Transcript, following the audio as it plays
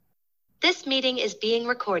This meeting is being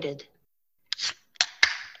recorded.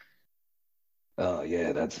 Oh,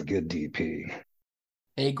 yeah, that's a good DP.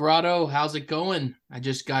 Hey, Grotto, how's it going? I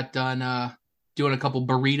just got done doing a couple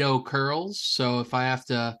burrito curls. So if I have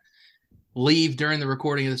to leave during the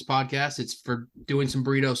recording of this podcast, it's for doing some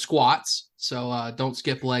burrito squats. So don't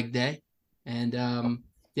skip leg day. And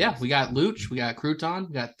yeah, we got Luch, we got Crouton,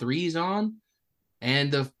 we got threes on. And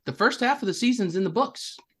the first half of the season's in the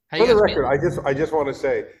books. For the record, I just want to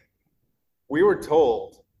say, we were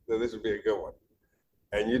told that this would be a good one,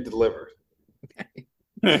 and you delivered.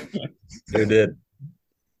 You did.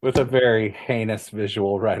 With a very heinous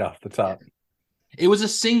visual right off the top. It was a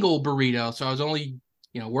single burrito, so I was only,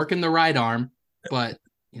 working the right arm. But,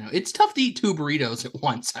 it's tough to eat two burritos at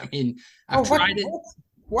once. I mean, I've tried it.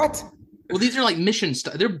 What? Well, these are like mission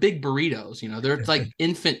stuff. They're big burritos, they're like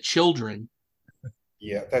infant children.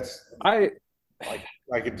 Yeah, I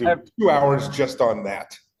could do 2 hours just on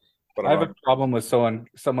that. But I have a problem with someone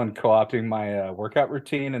co-opting my workout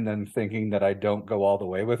routine and then thinking that I don't go all the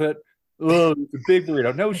way with it. Oh, it's a big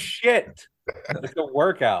burrito. No shit. It's a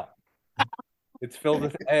workout. It's filled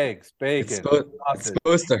with eggs, bacon. It's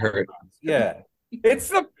supposed to hurt. Yeah. It's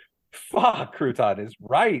the fuck. Crouton is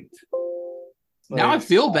right. Now I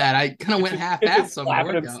feel bad. I kind of went half-assed on the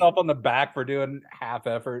slapping workout. himself on the back for doing half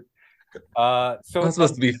effort. So it's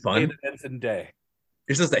supposed to be fun. Day.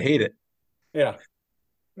 You're supposed to hate it. Yeah.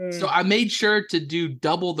 So I made sure to do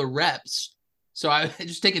double the reps. So I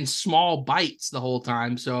just taking small bites the whole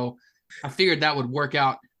time. So I figured that would work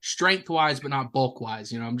out strength-wise, but not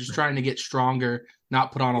bulk-wise. I'm just trying to get stronger,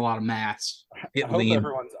 not put on a lot of mass. I hope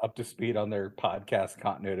everyone's up to speed on their podcast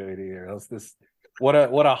continuity, or else this what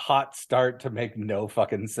a hot start to make no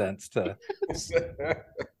fucking sense to.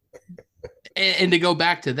 And to go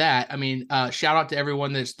back to that, I mean, shout out to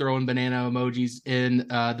everyone that's throwing banana emojis in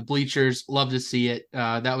the bleachers. Love to see it.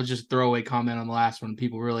 That was just a throwaway comment on the last one.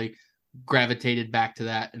 People really gravitated back to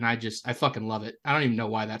that, and I fucking love it. I don't even know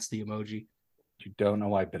why that's the emoji. You don't know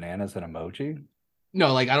why banana's an emoji?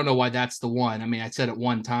 No, I don't know why that's the one. I mean, I said it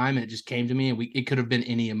one time, and it just came to me, and it could have been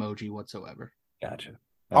any emoji whatsoever. Gotcha.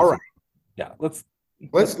 All right. Yeah, let's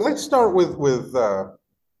start with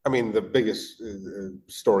the biggest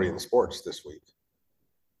story in sports this week.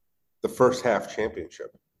 The first half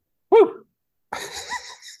championship. Woo!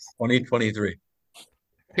 2023.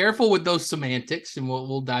 Careful with those semantics, and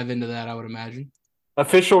we'll dive into that, I would imagine.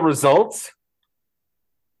 Official results.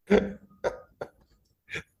 Yeah,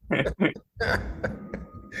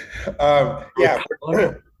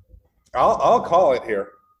 I'll call it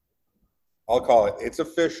here. I'll call it. It's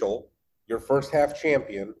official. Your first half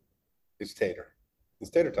champion is Tater. It's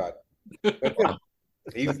Tater Todd.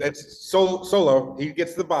 That's solo. He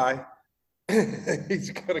gets the bye. He's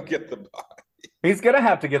gonna get the bye. He's gonna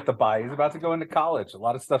have to get the bye. He's about to go into college. A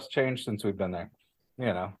lot of stuff's changed since we've been there.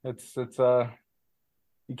 It's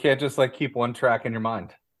you can't just keep one track in your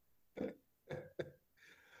mind.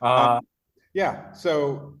 Yeah.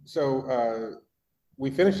 So we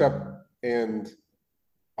finish up, and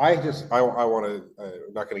I want to.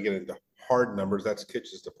 I'm not going to get into hard numbers. That's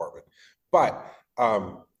Kitch's department, but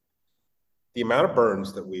the amount of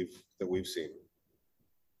burns that we've seen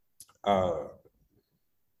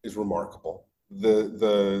is remarkable.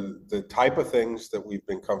 The type of things that we've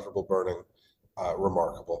been comfortable burning,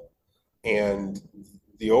 remarkable, and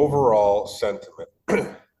the overall sentiment.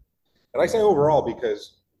 And I say overall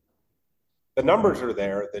because the numbers are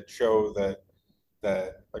there that show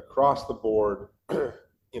that across the board,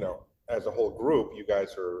 as a whole group, you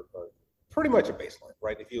guys are pretty much a baseline,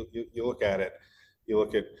 right? If you look at it, you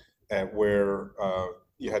look at where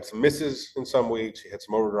you had some misses in some weeks, you had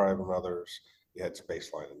some overdrive in others, you had some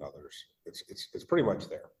baseline in others. It's pretty much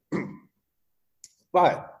there.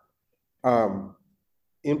 But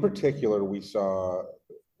in particular, we saw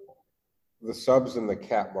the subs and the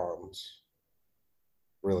cat moms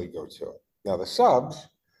really go to it. Now the subs,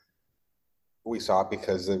 we saw it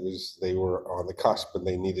because they were on the cusp and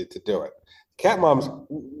they needed to do it. Cat moms,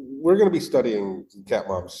 we're going to be studying cat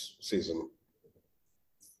moms season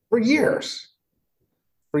for years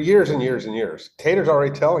and years and years. Tater's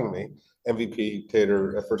already telling me, MVP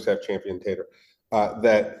Tater, first half champion Tater,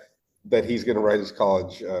 that he's going to write his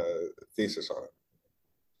college thesis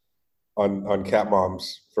on cat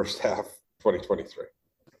moms first half 2023.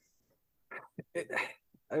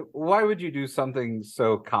 Why would you do something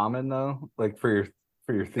so common though? For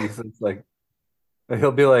your thesis,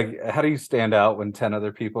 he'll be like, how do you stand out when 10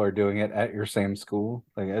 other people are doing it at your same school?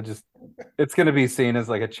 It's going to be seen as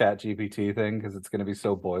a chat GPT thing because it's going to be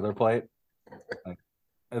so boilerplate.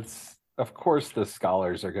 It's of course the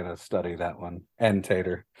scholars are going to study that one and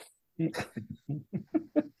Tater.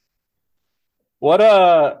 What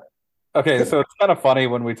okay, so it's kind of funny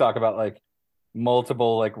when we talk about like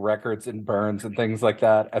multiple like records and burns and things like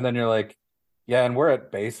that, and then you're like, yeah, and we're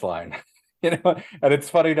at baseline. And it's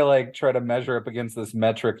funny to like try to measure up against this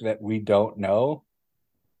metric that we don't know.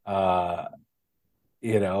 Uh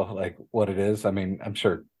like what it is. I mean, I'm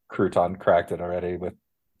sure Crouton cracked it already with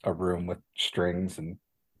a room with strings and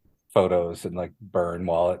photos and like burn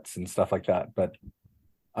wallets and stuff like that. But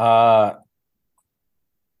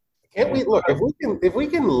Can't we look if we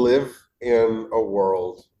can live in a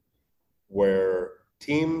world where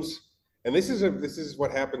teams, and this is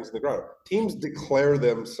what happens in the ground. Teams declare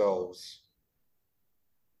themselves,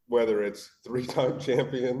 whether it's 3-time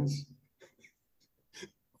champions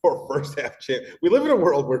or first half champ. We live in a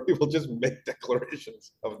world where people just make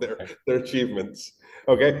declarations of their achievements.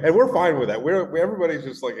 Okay, and we're fine with that. Everybody's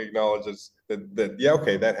just like acknowledges that yeah,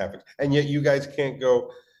 okay, that happened, and yet you guys can't go.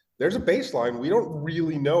 There's a baseline. We don't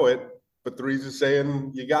really know it, but Threes is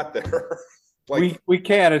saying you got there. Like we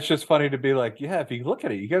can. It's just funny to be like, yeah, if you look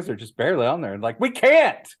at it, you guys are just barely on there. And like, we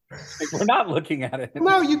can't. Like, we're not looking at it.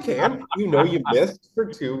 No, you can. You missed for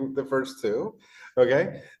the first two.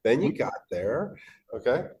 Okay. Then you got there.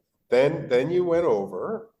 Okay. Then you went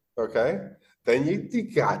over. Okay. Then you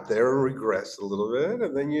got there, regressed a little bit,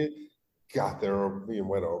 and then you got there, you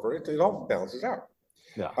went over. It all balances out.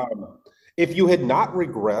 Yeah. If you had not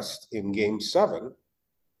regressed in game 7,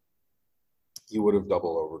 you would have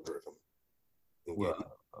double overdriven.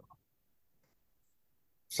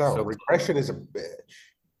 So regression is a bitch.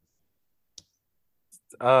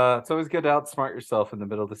 It's always good to outsmart yourself in the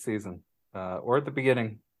middle of the season, or at the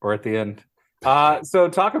beginning, or at the end. So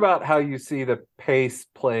talk about how you see the pace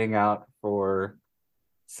playing out for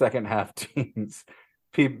second half teams.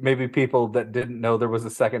 Maybe people that didn't know there was a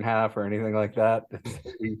second half or anything like that.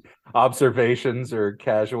 Observations or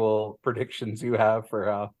casual predictions you have for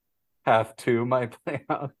how half 2 might play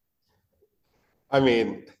out. I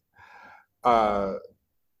mean,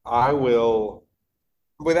 I will,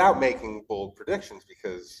 without making bold predictions,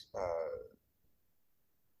 because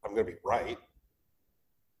I'm going to be right.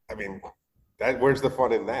 I mean, where's the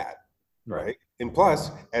fun in that, right? And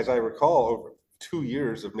plus, as I recall, over 2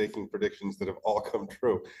 years of making predictions that have all come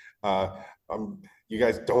true, you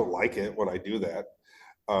guys don't like it when I do that.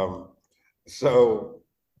 So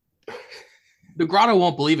the Grotto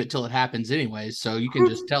won't believe it till it happens anyways, so you can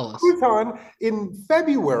just tell us. Crouton in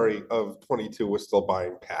February of 22 was still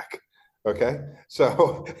buying pack. Okay,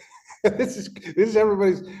 so this is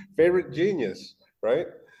everybody's favorite genius, right?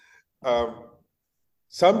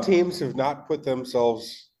 Some teams have not put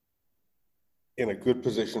themselves in a good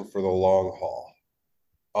position for the long haul.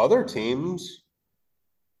 Other teams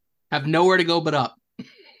have nowhere to go but up.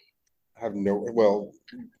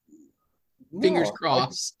 Fingers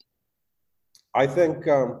crossed. I think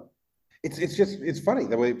it's funny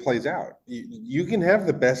the way it plays out. You can have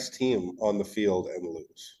the best team on the field and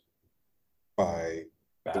lose by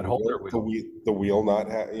the wheel not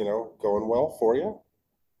going well for you.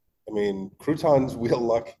 I mean, Crouton's wheel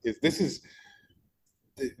luck is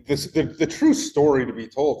the true story to be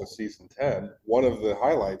told this season 10. One of the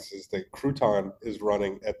highlights is that Crouton is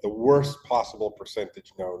running at the worst possible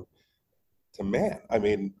percentage known to man. I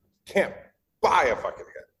mean, can't buy a fucking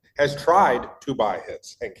hit. Has tried to buy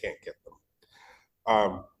hits and can't get them.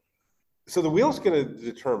 So the wheel's going to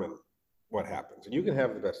determine what happens. And you can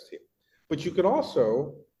have the best team. But you can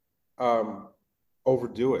also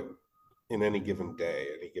overdo it in any given day,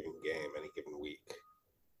 any given game, any given week.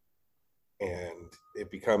 And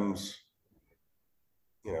it becomes,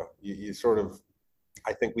 you sort of,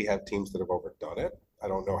 I think we have teams that have overdone it. I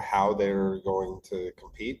don't know how they're going to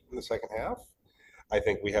compete in the second half. I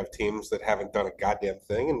think we have teams that haven't done a goddamn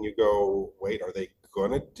thing, and you go, wait, are they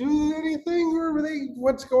going to do anything, or are they?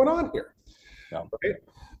 What's going on here? Yeah. Right?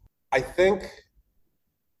 I think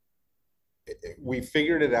we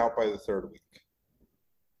figured it out by the 3rd week.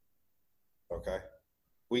 Okay,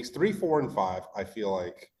 weeks 3, 4, and 5. I feel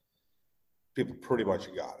like people pretty much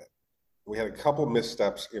got it. We had a couple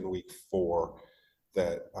missteps in week 4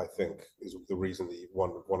 that I think is the reason that you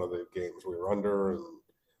won one of the games we were under, and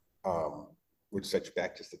which set you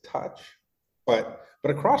back just a touch. But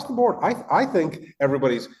across the board, I think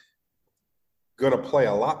everybody's going to play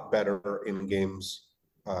a lot better in games,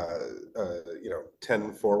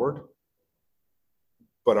 10 forward.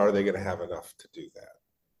 But are they going to have enough to do that?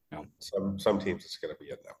 No. Some teams it's going to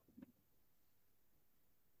be a no.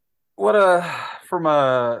 What from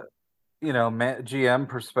a GM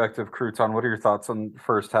perspective, Crouton, what are your thoughts on the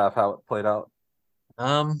first half, how it played out?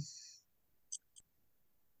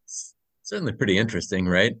 Certainly pretty interesting,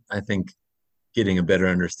 right? I think getting a better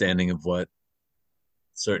understanding of what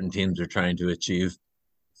certain teams are trying to achieve.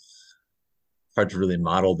 Hard to really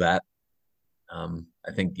model that.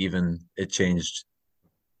 I think even it changed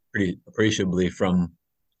pretty appreciably from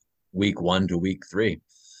week 1 to week 3.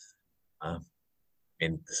 I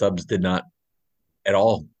mean, the subs did not at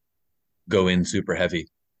all go in super heavy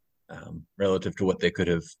relative to what they could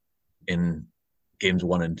have in games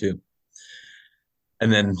 1 and 2.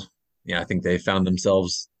 And then, I think they found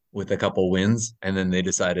themselves with a couple wins, and then they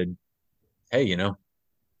decided, hey,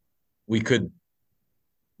 we could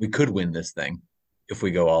win this thing if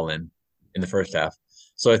we go all in the first half.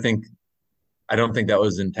 So I don't think that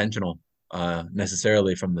was intentional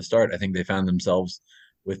necessarily from the start. I think they found themselves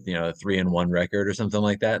with a 3-1 record or something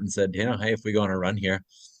like that, and said, hey, if we go on a run here,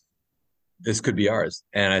 this could be ours.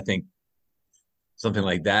 And I think something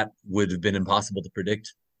like that would have been impossible to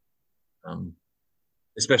predict,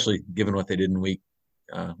 especially given what they did in week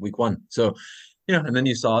 1. So, and then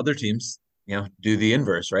you saw other teams, do the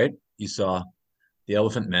inverse, right? You saw the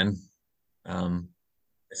Elephant Men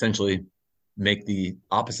essentially make the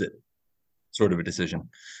opposite sort of a decision,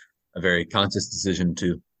 a very conscious decision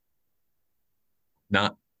to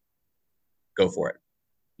not go for it.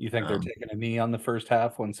 You think they're taking a knee on the first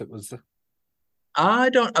half once it was? I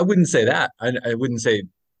wouldn't say that. I wouldn't say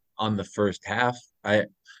on the first half. I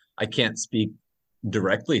can't speak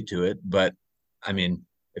directly to it, but I mean,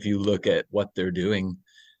 if you look at what they're doing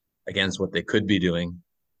against what they could be doing,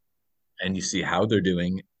 and you see how they're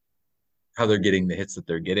doing, how they're getting the hits that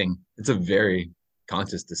they're getting, it's a very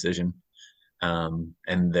conscious decision.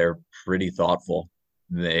 And they're pretty thoughtful.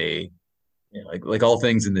 They, like all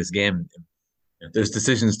things in this game, if there's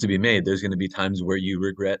decisions to be made, there's going to be times where you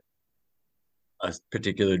regret a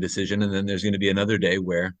particular decision, and then there's going to be another day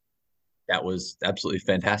where that was absolutely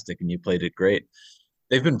fantastic and you played it great.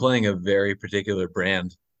 They've been playing a very particular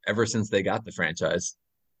brand ever since they got the franchise.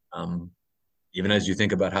 Even as you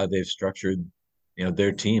think about how they've structured,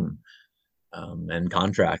 their team and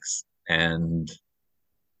contracts and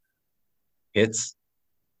hits,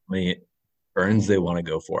 how many earns they want to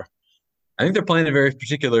go for. I think they're playing a very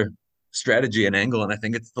particular strategy and angle, and I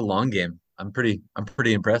think it's the long game. I'm pretty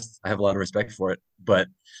impressed. I have a lot of respect for it. But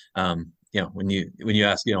when you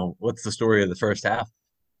ask, what's the story of the first half,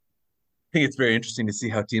 I think it's very interesting to see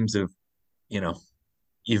how teams have,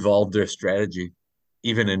 evolved their strategy,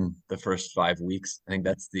 even in the first 5 weeks. I think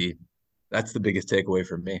that's the biggest takeaway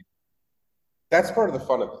for me. That's part of the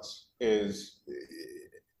fun of this, is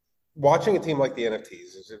watching a team like the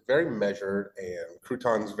NFTs is very measured, and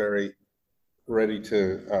Crouton's very ready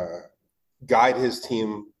to guide his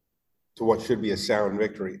team to what should be a sound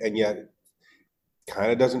victory. And yet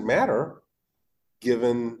kind of doesn't matter,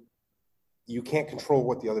 given you can't control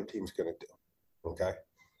what the other team's going to do. Okay.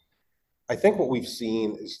 I think what we've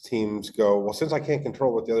seen is teams go, well, since I can't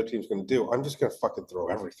control what the other team's going to do, I'm just going to fucking throw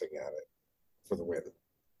everything at it for the win.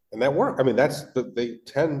 And that worked. I mean, they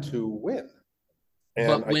tend to win. And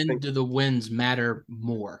but when do the wins matter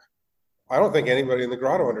more? I don't think anybody in the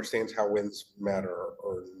grotto understands how wins matter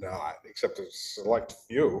or not, except a select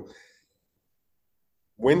few.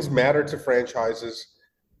 Wins matter to franchises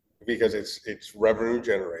because it's revenue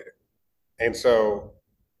generating. And so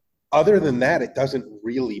other than that, it doesn't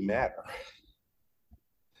really matter.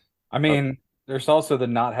 I mean, there's also the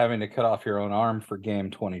not having to cut off your own arm for game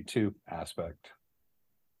 22 aspect,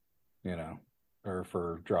 or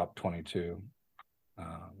for drop 22.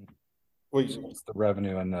 It's the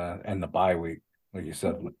revenue and the bye week, like you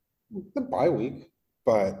said. The bye week,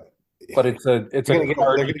 but it's they're going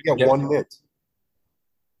to get 1 minute.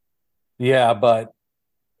 Yeah, but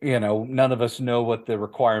none of us know what the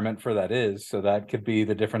requirement for that is, so that could be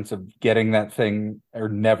the difference of getting that thing or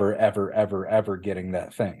never, ever, ever, ever getting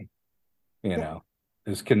that thing.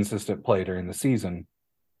 Is consistent play during the season.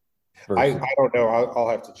 I don't know. I'll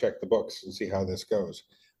have to check the books and see how this goes,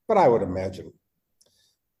 but I would imagine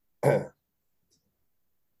that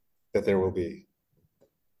there will be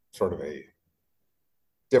sort of a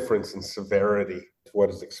difference in severity to what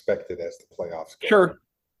is expected as the playoffs go.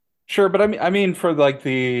 Sure, but I mean for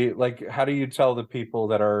how do you tell the people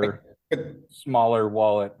that are smaller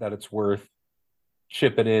wallet that it's worth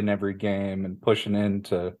chipping in every game and pushing in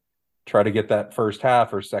to try to get that first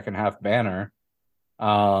half or second half banner?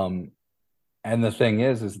 And the thing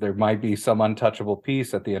is there might be some untouchable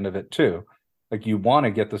piece at the end of it too. Like, you want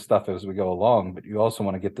to get the stuff as we go along, but you also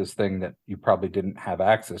want to get this thing that you probably didn't have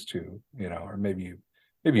access to, or maybe you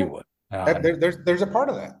would. There's a part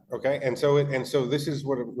of that, okay, and so this is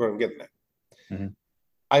what I'm getting at. Mm-hmm.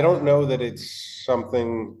 I don't know that it's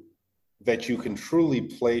something that you can truly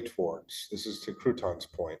play towards. This is to Crouton's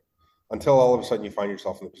point, until all of a sudden you find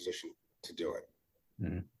yourself in the position to do it.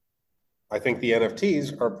 Mm-hmm. I think the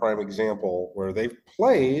NFTs are a prime example where they've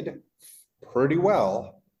played pretty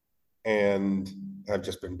well and have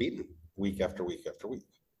just been beaten week after week after week.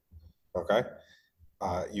 Okay.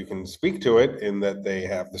 You can speak to it in that they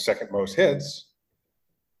have the second most hits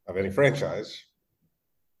of any franchise.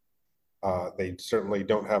 They certainly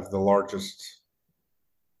don't have the largest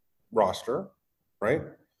roster, right?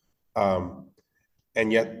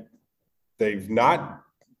 And yet they've not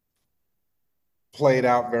played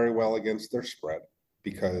out very well against their spread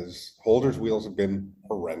because holders' wheels have been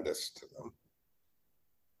horrendous to them.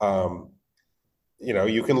 You know,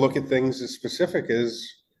 you can look at things as specific as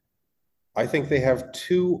I think they have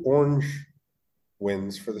 2 orange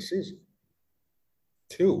wins for the season.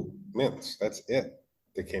 2 mints. That's it.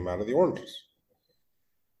 They came out of the oranges.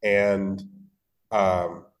 And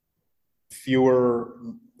fewer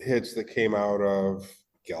hits that came out of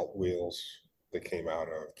gelt wheels, that came out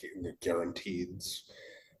of guaranteeds.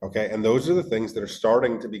 Okay. And those are the things that are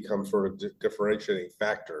starting to become sort of differentiating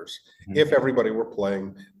factors if everybody were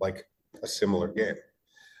playing like a similar game.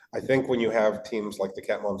 I think when you have teams like the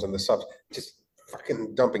Cat Moms and the Subs just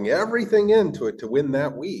fucking dumping everything into it to win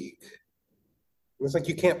that week, it's like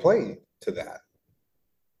you can't play to that.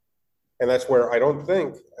 And that's where I don't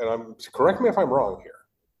think, and correct me if I'm wrong here,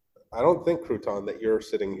 I don't think, Crouton, that you're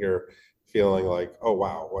sitting here feeling like, oh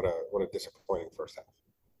wow, what a disappointing first half.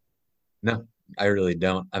 No, I really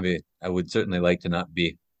don't. I mean, I would certainly like to not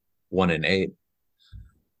be 1-8,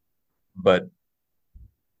 but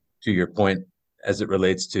to your point, as it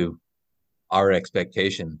relates to our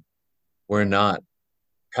expectation, we're not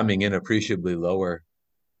coming in appreciably lower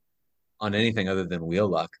on anything other than wheel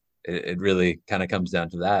luck. It really kind of comes down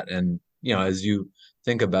to that. And, you know, as you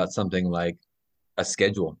think about something like a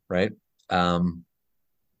schedule, right?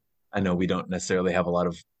 I know we don't necessarily have a lot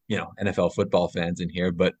of, you know, NFL football fans in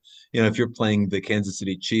here, but, you know, if you're playing the Kansas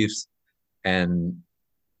City Chiefs and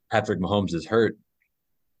Patrick Mahomes is hurt,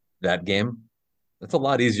 that game, that's a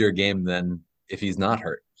lot easier game than if he's not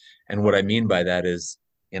hurt. And what I mean by that is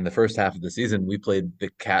in the first half of the season, we played the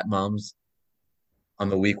Cat Moms on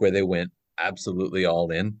the week where they went absolutely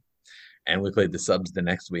all in. And we played the Subs the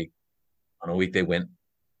next week on a week they went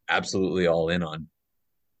absolutely all in on.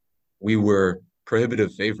 We were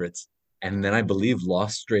prohibitive favorites, and then I believe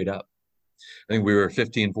lost straight up. I think we were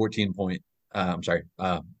 15, 14 point,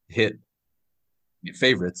 hit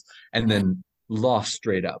favorites, and then lost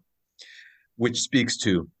straight up, which speaks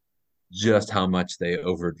to just how much they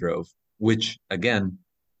overdrove, which again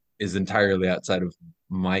is entirely outside of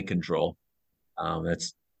my control.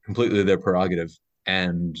 That's completely their prerogative.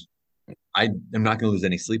 And I am not going to lose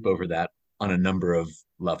any sleep over that on a number of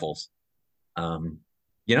levels.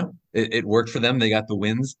 You know, it worked for them. They got the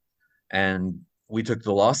wins and we took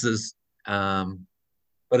the losses. But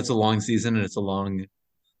it's a long season and it's a long,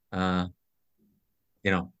 era.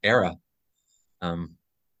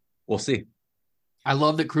 We'll see. I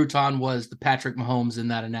love that Crouton was the Patrick Mahomes in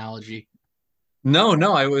that analogy. No,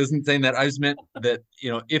 I wasn't saying that. I just meant that,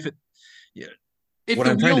 you know, if what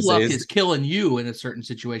the wheel luck is killing you in a certain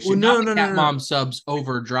situation, well, no, Cat Mom Subs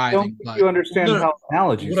over driving. Don't you understand how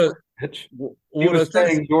analogies work, Pitch? He was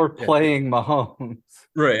saying you're playing Mahomes.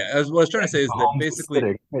 Right. What I was trying to say is that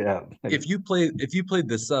basically, if you played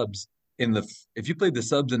the Subs in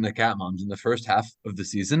the Cat Moms in the first half of the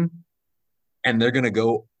season, and they're going to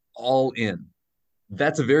go all in,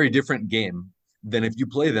 that's a very different game than if you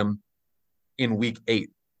play them in week 8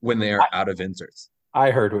 when they are out of inserts.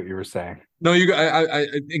 I heard what you were saying. No, I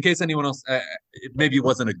in case anyone else, maybe it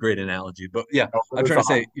wasn't a great analogy, but yeah, I'm trying to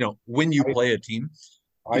say, you know, when you play a team,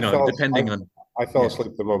 depending on. I fell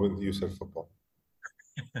asleep the moment you said football.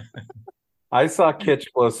 I saw Kitch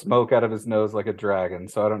blow smoke out of his nose like a dragon,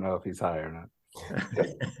 so I don't know if he's high or not.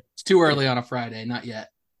 It's too early on a Friday, not yet.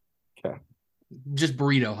 Okay. Just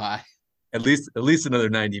burrito high. At least another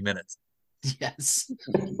 90 minutes. Yes.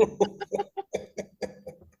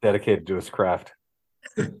 Dedicated to his craft.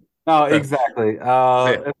 No, exactly.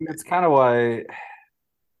 It's kind of why,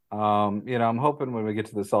 I'm hoping when we get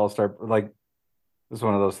to this All-Star, like, this is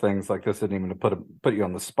one of those things, like, this isn't even to put you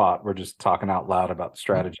on the spot. We're just talking out loud about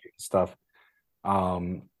strategy and stuff.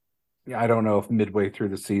 I don't know if midway through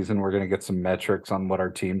the season we're going to get some metrics on what our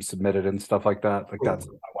team submitted and stuff like that. Like, that's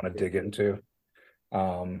what I want to dig into.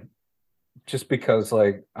 Just because,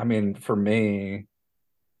 like, I mean, for me,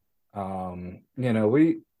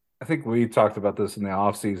 I think we talked about this in the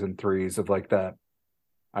off-season threes of like that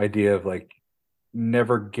idea of like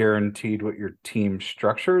never guaranteed what your team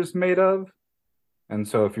structure is made of. And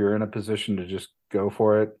so if you're in a position to just go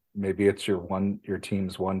for it, maybe it's your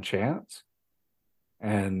team's one chance.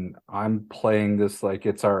 And I'm playing this like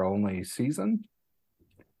it's our only season.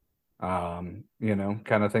 you know,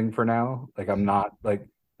 kind of thing for now. Like I'm not like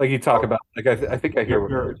you talk about like I think I hear what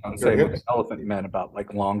you're saying with the elephant men about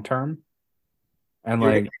like long term. And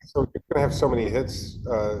You're like so you're gonna have so many hits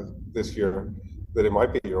this year that it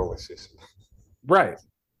might be your only season. right.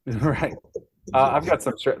 Right. I've got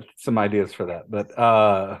some ideas for that, but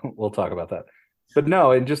we'll talk about that. But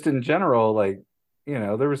no, and just in general, like, you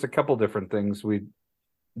know, there was a couple different things we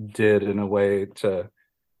did in a way to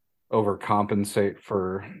overcompensate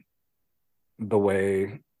for the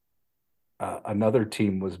way another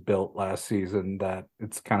team was built last season, that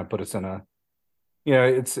it's kind of put us in a, you know,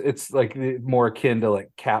 it's like more akin to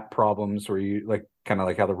like cap problems where you like kind of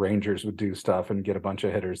like how the Rangers would do stuff and get a bunch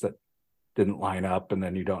of hitters that didn't line up and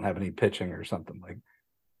then you don't have any pitching or something. Like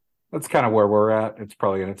that's kind of where we're at. It's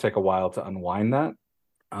probably going to take a while to unwind that.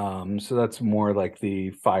 So that's more like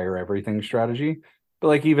the fire everything strategy. But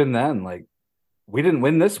like even then, like we didn't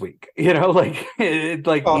win this week, you know, like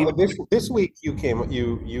like this week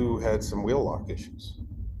you had some wheel lock issues.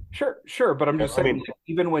 Sure, but I'm just saying,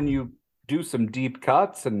 even when you do some deep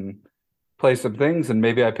cuts and play some things, and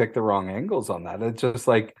maybe I picked the wrong angles on that. It's just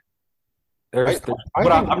like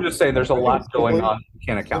I'm just saying there's a lot going on you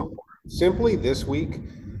can't account for. Simply this week,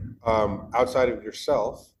 outside of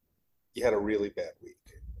yourself, you had a really bad week.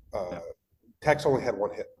 Tex only had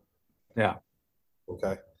one hit. Yeah.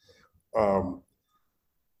 Okay.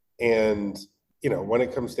 And you know, when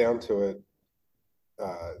it comes down to it,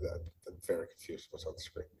 I'm very confused what's on the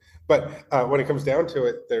screen. But when it comes down to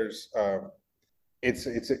it, there's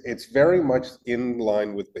it's very much in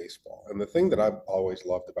line with baseball. And the thing that I've always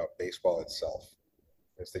loved about baseball itself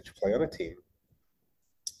is that you play on a team.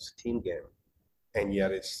 It's a team game, and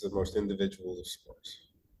yet it's the most individual of sports.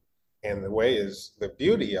 And the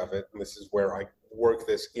beauty of it, and this is where I work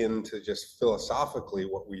this into just philosophically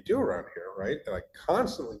what we do around here, right? And I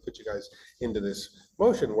constantly put you guys into this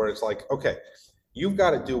motion where it's like, okay, you've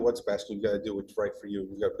got to do what's best. You've got to do what's right for you.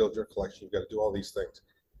 You've got to build your collection. You've got to do all these things.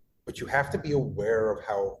 But you have to be aware of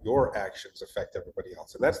how your actions affect everybody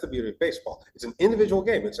else. And that's the beauty of baseball. It's an individual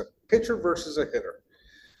game. It's a pitcher versus a hitter.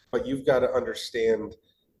 But you've got to understand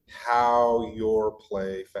how your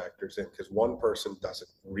play factors in, because one person doesn't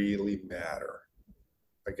really matter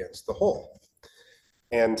against the whole.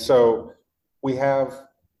 And so we have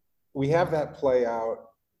that play out,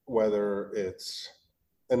 whether it's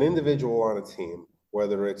an individual on a team,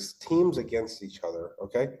 whether it's teams against each other,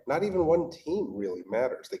 okay? Not even one team really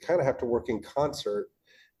matters. They kind of have to work in concert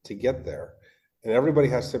to get there. And everybody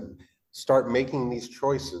has to start making these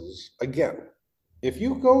choices. Again, if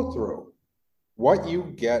you go through what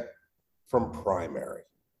you get from primary,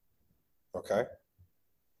 okay?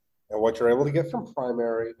 And what you're able to get from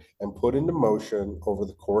primary and put into motion over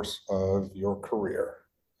the course of your career,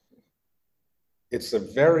 it's a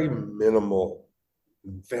very minimal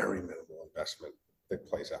investment that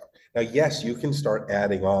plays out. Now, yes, you can start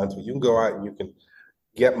adding on to it. You can go out and you can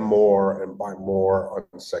get more and buy more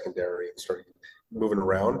on secondary and start moving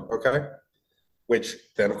around, okay? Which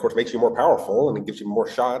then, of course, makes you more powerful and it gives you more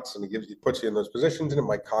shots and it puts you in those positions, and it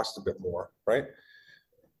might cost a bit more, right?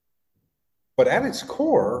 But at its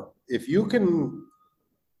core, if you can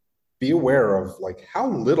be aware of like how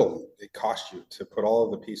little it costs you to put all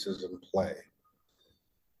of the pieces in play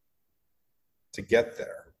to get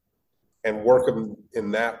there and work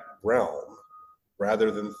in that realm,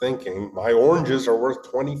 rather than thinking my oranges are worth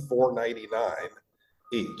 $24.99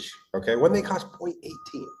 each, okay, when they cost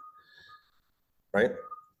 0.18, right?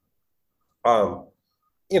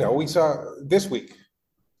 You know, we saw this week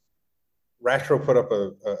Rastro put up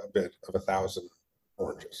a bid of 1,000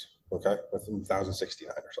 oranges, okay,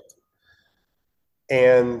 1,069 or something,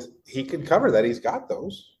 and he could cover that. He's got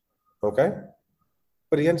those, okay,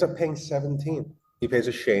 but he ends up paying 17. He pays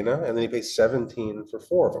a Shayna, and then he pays 17 for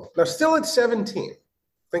 4 of them. Now, still at 17,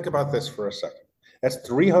 think about this for a second. That's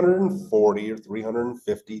 340 or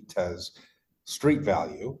 350 Tez street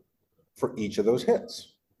value for each of those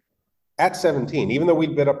hits. At 17, even though we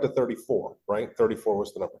bid up to 34, right? 34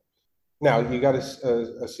 was the number. Now, you got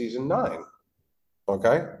a season 9,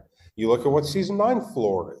 okay? You look at what season 9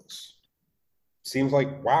 floor is. Seems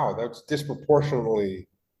like, wow, that's disproportionately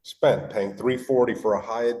spent, paying 340 for a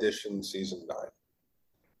high edition season 9.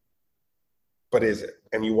 But is it?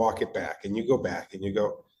 And you walk it back and you go back and you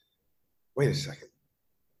go, wait a second,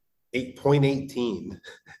 8.18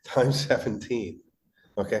 times 17.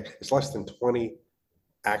 Okay, it's less than 20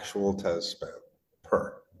 actual Tez spent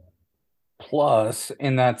per. Plus,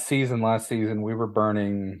 in that season, last season, we were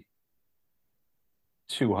burning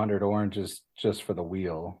 200 oranges just for the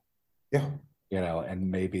wheel. Yeah. You know, and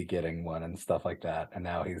maybe getting one and stuff like that. And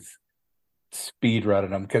now he's speed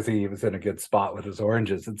running them because he was in a good spot with his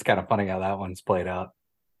oranges. It's kind of funny how that one's played out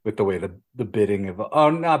with the way the bidding of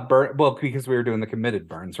not burn, well, because we were doing the committed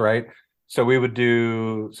burns, right? So we would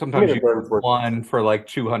do sometimes Committed burns were- one for like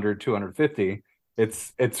 200, 250.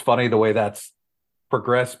 It's funny the way that's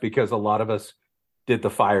progressed because a lot of us did the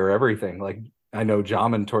fire everything. Like I know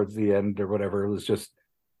Jamin towards the end or whatever was just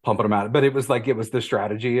pumping them out, but it was the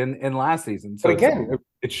strategy in last season. So But again,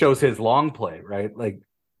 it shows his long play, right? Like,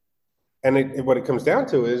 and what it comes down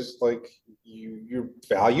to is like your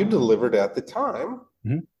value delivered at the time.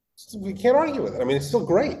 Mhm. We can't argue with it. I mean, it's still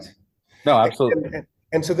great. no, absolutely.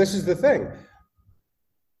 And so this is the thing.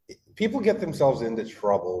 People get themselves into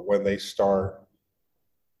trouble when they start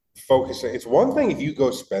focusing. It's one thing if you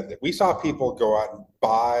go spend it. We saw people go out and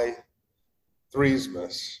buy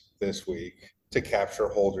 3smas this week to capture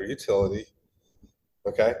holder utility,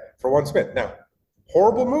 okay, for one spin. Now,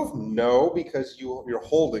 horrible move? No, because you're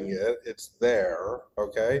holding it. It's there,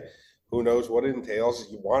 okay? Who knows what it entails?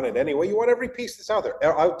 You want it anyway. You want every piece that's out there.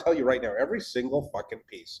 I'll tell you right now, every single fucking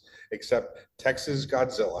piece, except Texas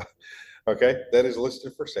Godzilla, okay, that is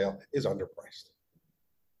listed for sale is underpriced.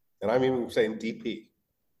 And I'm even saying DP,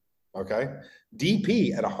 okay?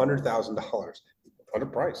 DP at $100,000,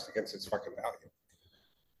 underpriced against its fucking value.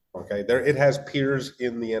 Okay, there it has peers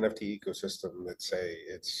in the NFT ecosystem that say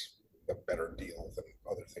it's a better deal than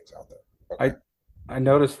other things out there. Okay? I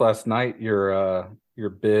noticed last night your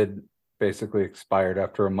bid basically expired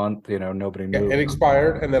after a month. Nobody Yeah, moved. it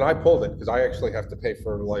expired, and then I pulled it because I actually have to pay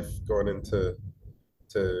for life going into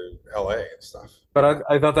LA and stuff. But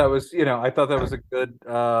I thought that was a good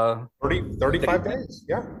 35 days.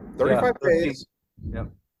 Yeah, 35 days. Yeah.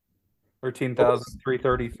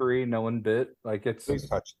 13,333. No one bid. Like it's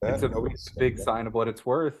touch that. It's a big sign of what it's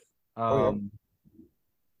worth.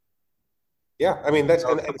 Yeah, I mean that's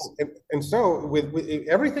and so with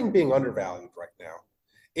everything being undervalued right now,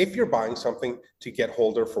 if you're buying something to get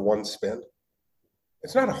holder for one spin,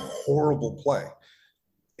 it's not a horrible play.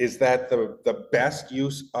 Is that the best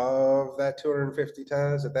use of that 250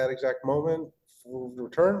 tens at that exact moment for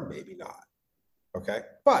return? Maybe not. Okay,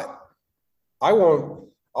 but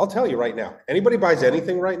I'll tell you right now, anybody buys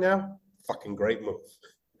anything right now, fucking great move.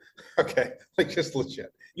 Okay, like just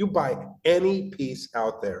legit. You buy any piece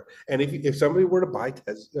out there, and if somebody were to buy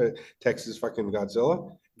Texas fucking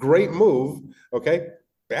Godzilla, great move. Okay,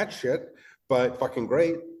 bad shit, but fucking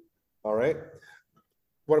great. All right.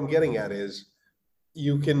 What I'm getting at is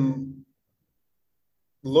you can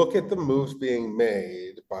look at the moves being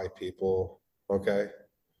made by people, okay,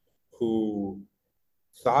 who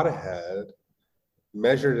thought ahead,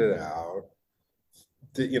 measured it out.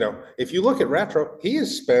 If you look at retro, he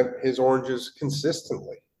has spent his oranges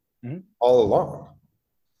consistently all along.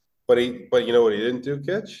 But you know what he didn't do,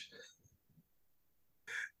 Kitch?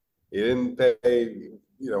 He didn't pay,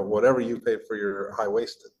 whatever you pay for your high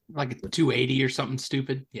waisted. Like a 280 or something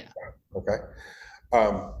stupid. Yeah. Okay.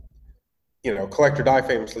 Collector Die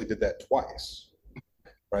famously did that twice.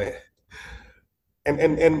 Right.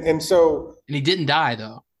 And so he didn't die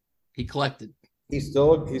though. He collected. He's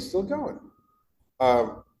still going.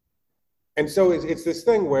 And so it's this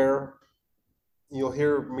thing where you'll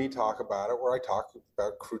hear me talk about it, where I talk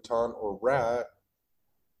about Crouton or Rat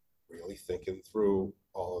really thinking through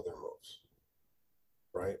all of their moves,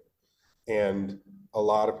 right? And a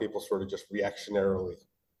lot of people sort of just reactionarily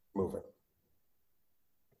moving.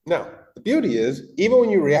 Now, the beauty is, even when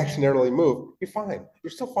you reactionarily move, you're fine.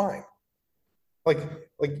 You're still fine. Like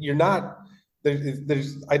you're not.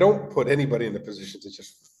 I don't put anybody in the position to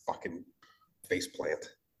just fucking face plant,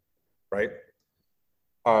 right?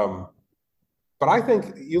 But I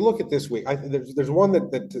think you look at this week. There's one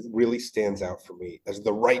that really stands out for me as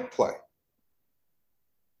the right play.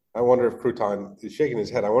 I wonder if Crouton is shaking his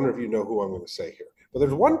head. I wonder if you know who I'm going to say here. But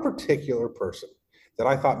there's one particular person that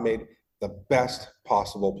I thought made the best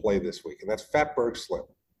possible play this week, and that's Fatberg Slim.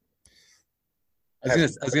 I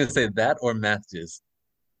was gonna say that or Matthews.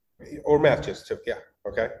 Or Matthews too, yeah.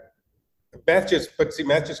 Okay. Matthews, but see,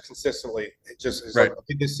 Matthews consistently just is right.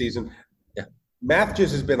 Like this season. Yeah.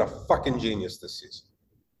 Matthews has been a fucking genius this season.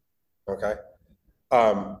 Okay.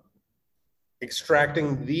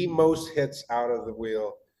 Extracting the most hits out of the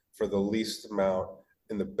wheel for the least amount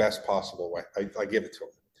in the best possible way. I give it to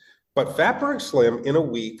him. But Fatberg Slim in a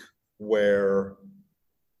week where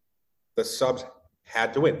the subs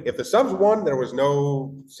had to win. If the subs won, there was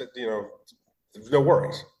no, there's no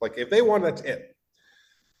worries. Like if they won, that's it.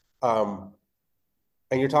 And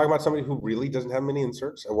you're talking about somebody who really doesn't have many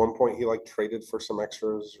inserts. At one point, he traded for some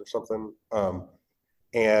extras or something.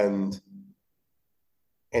 And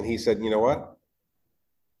he said, you know what?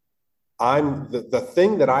 the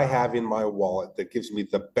thing that I have in my wallet that gives me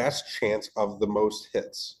the best chance of the most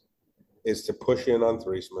hits is to push in on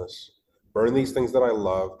 3smas, burn these things that I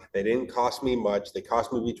love. They didn't cost me much. They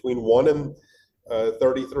cost me between 1 and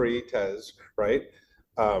 33 tes, right?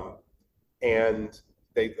 And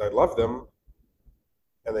I love them.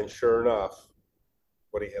 And then sure enough,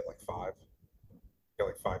 what do you hit, like 5? Got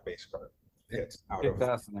like 5 base card hits out of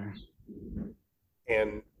fast in there.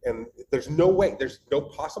 And there's no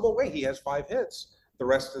possible way he has 5 hits the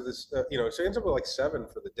rest of this, so he ends up with like 7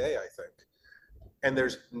 for the day, I think. And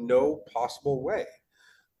there's no possible way.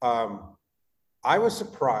 I was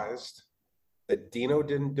surprised that Dino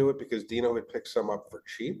didn't do it because Dino had picked some up for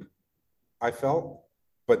cheap, I felt,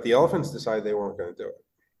 but the Elephants decided they weren't going to do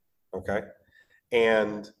it. Okay.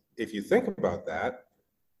 And if you think about that,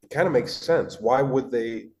 it kind of makes sense. Why would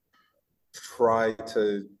they try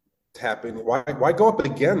to tap in? Why go up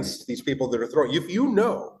against these people that are throwing? If you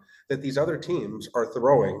know that these other teams are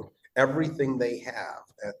throwing everything they have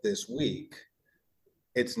at this week,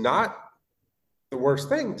 it's not the worst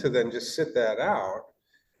thing to then just sit that out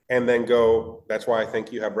and then go. That's why I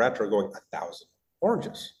think you have Retro going 1,000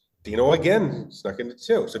 oranges. Dino again snuck into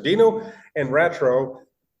 2. So Dino and Retro,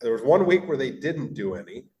 there was one week where they didn't do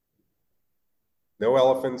any. No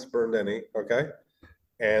Elephants burned any, okay?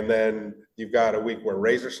 And then you've got a week where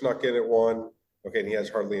Razor snuck in at 1, okay, and he has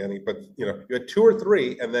hardly any. But, you had 2 or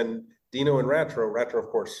 3, and then Dino and Retro, of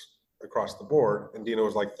course, across the board, and Dino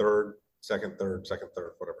was like second, third,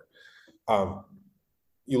 whatever.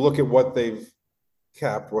 You look at what they've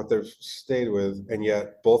kept, what they've stayed with, and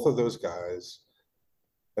yet both of those guys,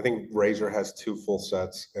 I think Razor has 2 full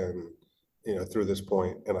sets and through this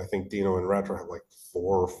point, and I think Dino and Retro have like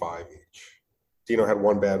 4 or 5 each. Dino had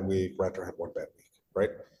 1 bad week, Retro had 1 bad week, right?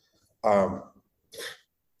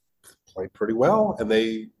 Played pretty well, and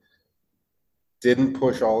they didn't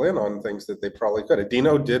push all in on things that they probably could.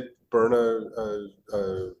 Dino did burn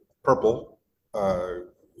a purple,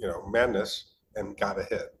 madness, and got a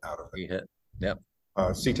hit out of it. He hit. Yep.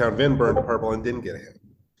 Seatown Vin burned a purple and didn't get a hit.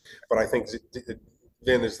 But I think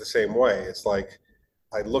Vin is the same way. It's like,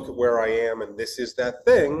 I look at where I am, and this is that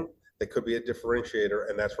thing that could be a differentiator,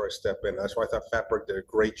 and that's where I step in. That's why I thought Fatberg did a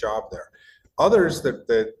great job there. Others that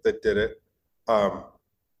did it,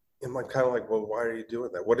 I'm like kind of like, well, why are you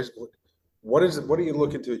doing that? What are you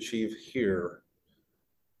looking to achieve here?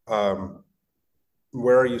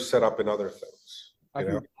 Where are you set up in other things? I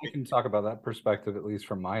can talk about that perspective, at least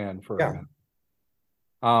from my end, for Yeah. a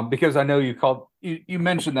minute. Because I know you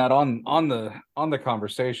mentioned that on the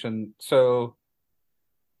conversation. So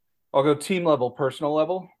I'll go team level, personal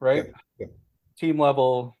level, right? Yeah. Team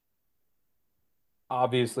level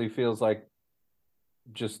obviously feels like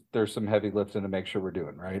just there's some heavy lifting to make sure we're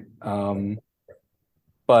doing, right?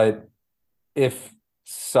 But if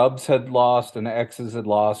subs had lost and X's had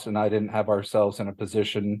lost and I didn't have ourselves in a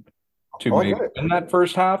position to make in that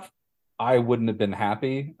first half, I wouldn't have been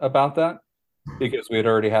happy about that because we had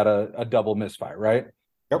already had a double misfire, right?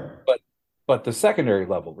 Yep. But the secondary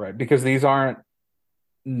level, right? Because these aren't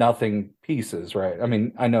nothing pieces, right? I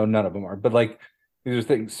mean, I know none of them are, but like these are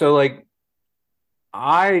things. So like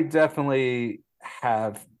I definitely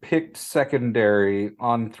have picked secondary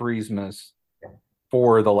on 3smas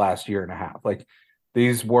for the last year and a half. Like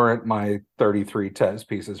these weren't my 33 tes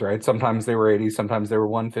pieces, right? Sometimes they were 80, sometimes they were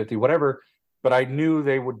 150, whatever. But I knew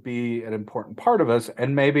they would be an important part of us.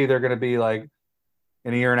 And maybe they're going to be like,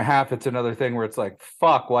 in a year and a half, it's another thing where it's like,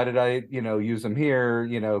 fuck, why did I, use them here?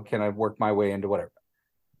 Can I work my way into whatever?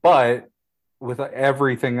 But with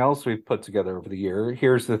everything else we've put together over the year,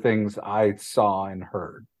 here's the things I saw and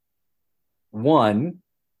heard. One,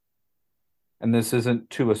 and this isn't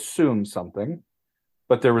to assume something,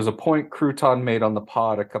 but there was a point Crouton made on the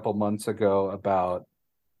pod a couple months ago about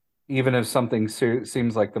even if something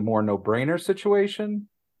seems like the more no-brainer situation,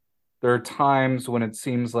 there are times when it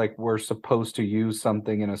seems like we're supposed to use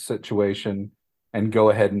something in a situation and go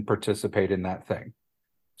ahead and participate in that thing.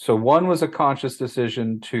 So one was a conscious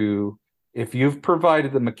decision to, if you've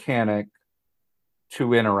provided the mechanic,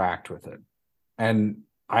 to interact with it. And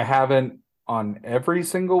I haven't on every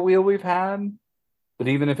single wheel we've had, but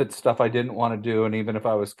even if it's stuff I didn't want to do, and even if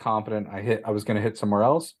I was confident I was going to hit somewhere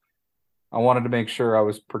else, I wanted to make sure I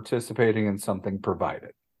was participating in something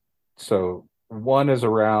provided. So one is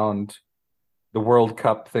around the World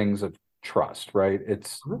Cup things of trust, right?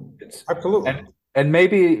 It's absolutely. And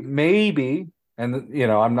maybe, and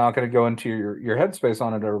I'm not going to go into your headspace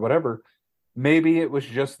on it or whatever. Maybe it was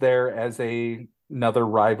just there as another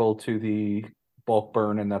rival to the bulk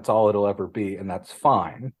burn, and that's all it'll ever be, and that's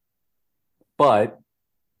fine. But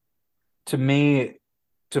to me,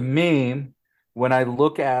 when I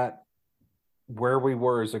look at where we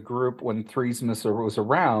were as a group when thr33smas was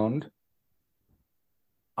around,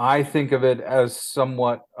 I think of it as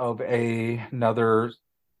somewhat of another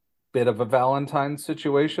bit of a Valentine's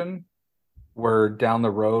situation, where down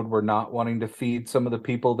the road we're not wanting to feed some of the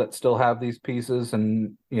people that still have these pieces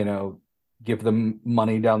and, you know, give them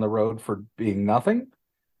money down the road for being nothing.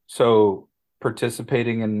 So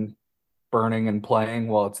participating in burning and playing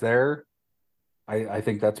while it's there, I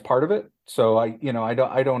think that's part of it. So I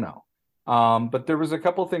don't know. But there was a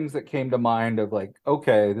couple things that came to mind of like,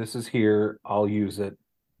 okay, this is here, I'll use it.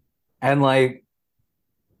 And like,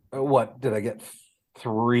 what did I get?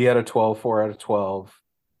 3 out of 12, 4 out of 12.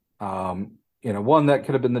 You know, one that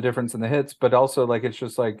could have been the difference in the hits, but also like, it's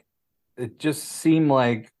just like, it just seemed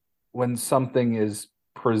like when something is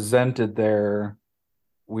presented there,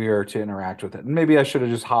 we are to interact with it. And maybe I should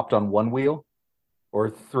have just hopped on one wheel or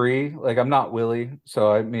 3. Like, I'm not Willie,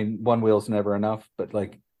 so I mean, one wheel's never enough, but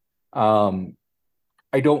like, I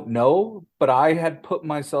don't know, but I had put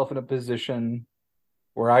myself in a position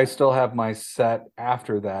where I still have my set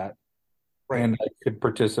after that, Right. and I could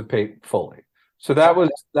participate fully. So that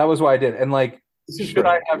was why I did. And like,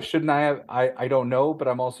 shouldn't I have? I don't know, but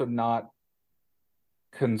I'm also not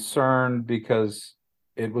concerned because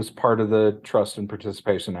it was part of the trust and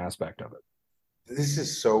participation aspect of it. This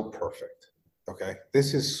is so perfect. Okay.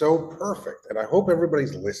 This is so perfect. And I hope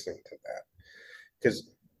everybody's listening to that,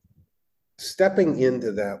 because stepping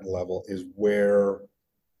into that level is where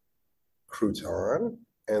Crouton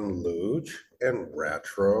and Luch and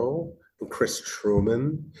Retro and Chris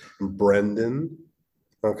Truman and Brendan,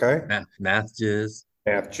 okay? Math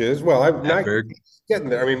Jizz. Well, I'm not Berg. getting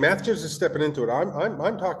there. I mean, Math Jizz is stepping into it.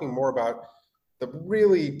 I'm talking more about the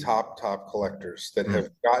really top collectors that have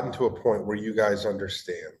gotten to a point where you guys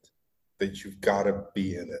understand that you've got to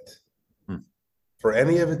be in it for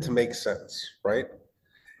any of it to make sense, right?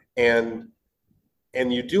 And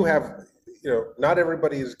you do have, you know, not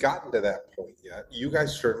everybody has gotten to that point yet. You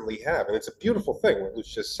guys certainly have, and it's a beautiful thing what Luch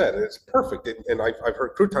just said, and it's perfect. And I've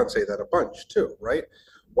heard Crouton say that a bunch too, right?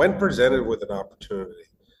 When presented with an opportunity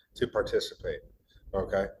to participate,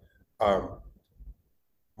 okay,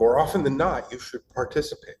 more often than not, you should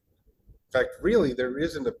participate. In fact, really, there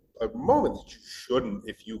isn't a moment that you shouldn't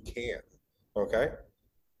if you can, okay?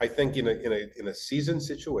 I think in a season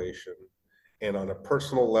situation and on a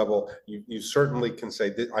personal level, you certainly can say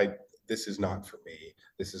that this is not for me.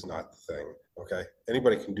 This is not the thing. Okay,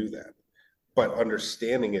 anybody can do that, but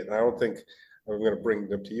understanding it, and I don't think I'm going to bring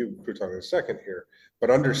it up to you, Crouton, in a second here. But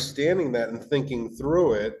understanding that and thinking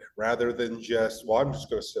through it rather than just, well, I'm just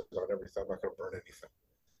going to sit on everything. I'm not going to burn anything.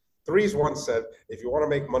 Threes once said, if you want to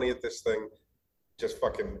make money at this thing, just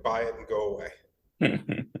fucking buy it and go away.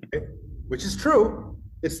 Okay? Which is true.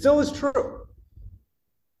 It still is true.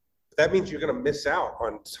 That means you're going to miss out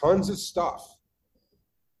on tons of stuff.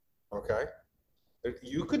 Okay?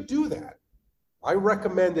 You could do that. I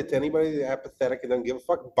recommend it to anybody that's apathetic and doesn't give a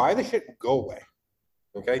fuck. Buy the shit and go away.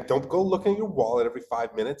 Okay? Don't go looking at your wallet every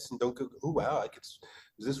 5 minutes and don't go, oh, wow,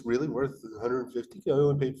 is this really worth 150? I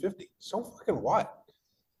only paid 50. So fucking what?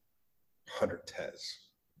 100 tes.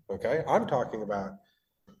 Okay? I'm talking about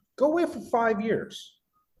go away for 5 years.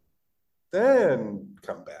 Then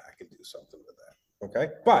come back and do something with that.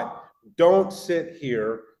 Okay? But don't sit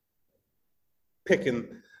here picking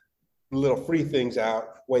little free things out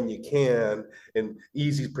when you can, and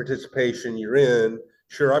easy participation you're in.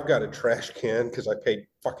 Sure, I've got a trash can because I paid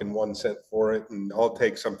fucking 1 cent for it, and I'll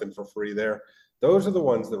take something for free there. Those are the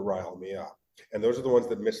ones that rile me up, and those are the ones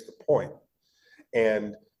that miss the point.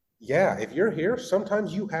 And yeah, if you're here,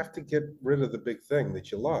 sometimes you have to get rid of the big thing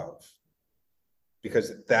that you love,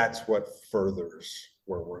 because that's what furthers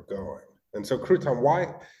where we're going. And so, Crouton,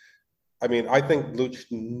 why? I mean, I think Luch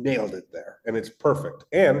nailed it there, and it's perfect.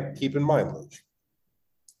 And keep in mind, Luch,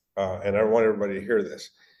 and I want everybody to hear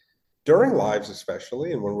this, during lives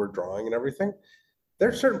especially, and when we're drawing and everything, there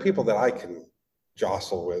are certain people that I can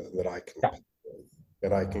jostle with, that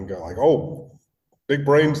I can go like, oh, big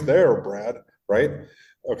brains there, Brad, right?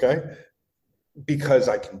 Okay, because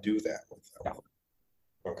I can do that with them.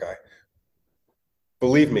 Okay.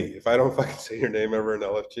 Believe me, if I don't fucking say your name ever in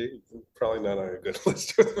LFG, you're probably not on a good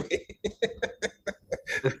list with me.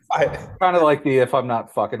 Kind of like the, if I'm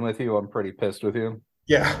not fucking with you, I'm pretty pissed with you.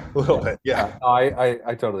 Yeah, a little bit. Yeah.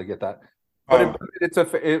 I totally get that. But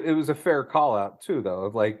it was a fair call out too, though,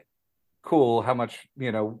 of like, cool, how much,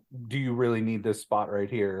 do you really need this spot right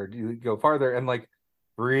here? Or do you go farther? And like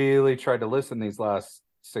really tried to listen these last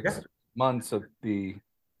 6 months of the.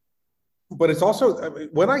 But it's also, I mean,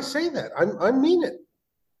 when I say that, I mean it.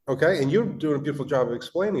 Okay, and you're doing a beautiful job of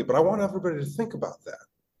explaining it, but I want everybody to think about that.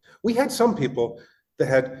 We had some people that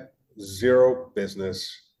had zero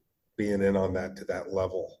business being in on that to that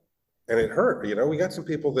level. And it hurt, we got some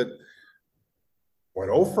people that went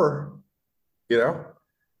over,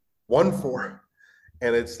 1-4.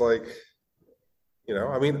 And it's like,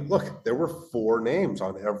 I mean, look, there were 4 names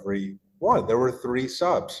on every one. There were 3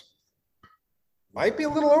 subs. Might be a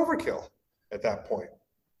little overkill at that point.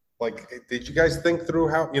 Like, did you guys think through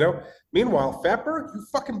how, meanwhile, Fatberg, you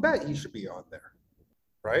fucking bet he should be on there,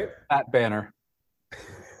 right? At Banner.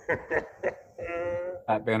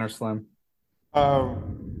 At Banner Slim.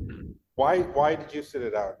 Why did you sit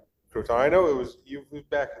it out, Crouton? I know it was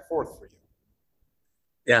back and forth for you.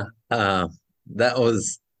 Yeah, that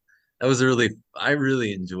was I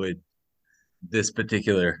really enjoyed this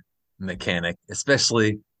particular mechanic,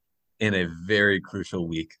 especially in a very crucial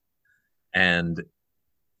week. And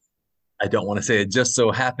I don't want to say it just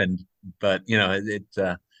so happened, but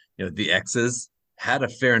the X's had a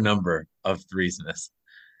fair number of threesmas.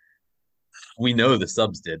 We know the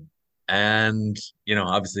subs did, and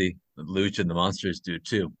obviously Luch and the Monsters do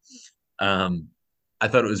too. I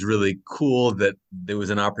thought it was really cool that there was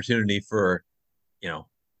an opportunity for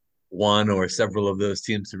one or several of those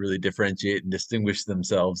teams to really differentiate and distinguish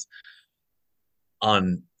themselves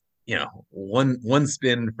on one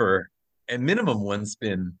spin for a minimum one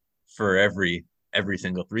spin for every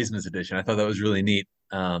single threesmas edition. I thought that was really neat.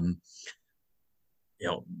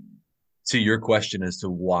 To your question as to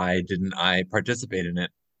why didn't I participate in it,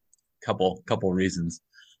 couple reasons.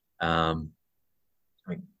 I'm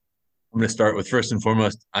going to start with, first and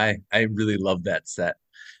foremost, I really love that set.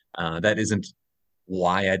 That isn't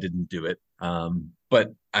why I didn't do it,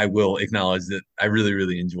 but I will acknowledge that I really,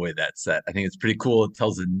 really enjoy that set. I think it's pretty cool. It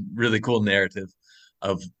tells a really cool narrative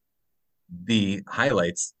of the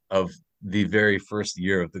highlights of the very first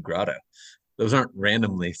year of the Grotto. Those aren't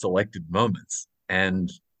randomly selected moments. And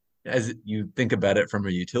as you think about it from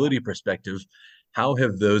a utility perspective, how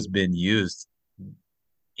have those been used?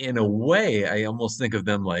 In a way, I almost think of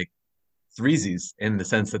them like threesies, in the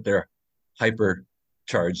sense that they're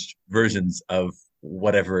hypercharged versions of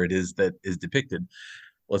whatever it is that is depicted.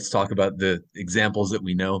 Let's talk about the examples that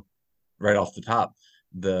we know right off the top.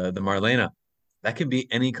 The Marlena, that can be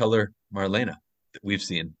any color Marlena that we've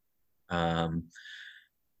seen.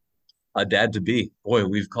 A dad to be, boy,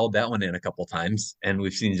 we've called that one in a couple times, and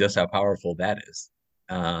we've seen just how powerful that is.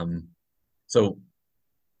 So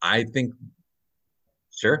I think,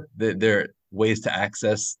 sure, there are ways to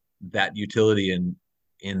access that utility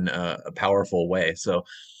in a powerful way. So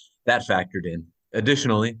that factored in.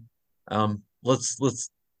 Additionally, let's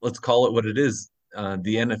call it what it is.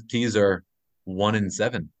 The NFTs are 1 and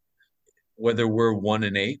 7. Whether we're 1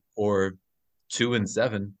 and 8 or 2 and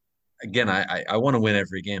 7, again, I want to win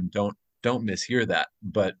every game. Don't mishear that.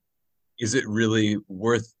 But is it really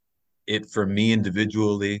worth it for me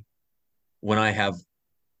individually when I have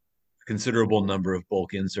a considerable number of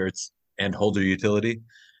bulk inserts and holder utility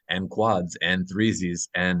and quads and threesies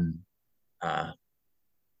and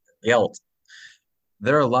Yelt?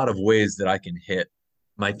 There are a lot of ways that I can hit.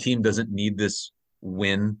 My team doesn't need this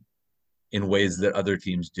win in ways that other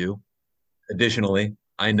teams do. Additionally,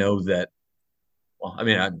 I know that, well, I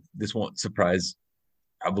mean, this won't surprise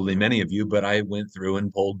probably many of you, but I went through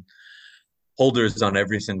and pulled holders on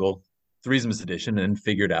every single threesmas edition and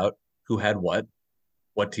figured out who had what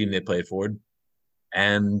team they played for,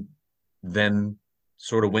 and then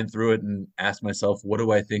sort of went through it and asked myself, what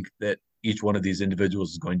do I think that each one of these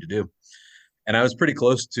individuals is going to do? And I was pretty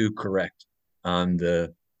close to correct on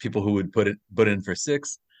the people who would put in for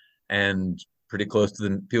 6, and pretty close to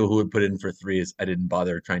the people who would put in for 3s. I didn't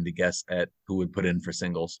bother trying to guess at who would put in for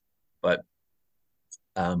singles, but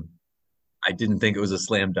I didn't think it was a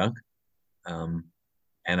slam dunk. And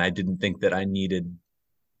I didn't think that I needed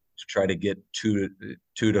to try to get 2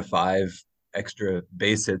 to 5 extra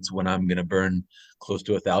base hits when I'm going to burn close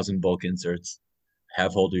to 1,000 bulk inserts,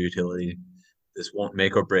 have holder utility. This won't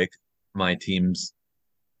make or break my team's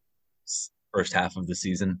first half of the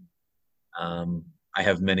season. I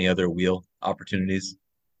have many other wheel opportunities.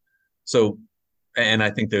 So, and I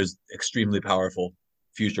think there's extremely powerful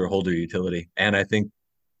future holder utility. And I think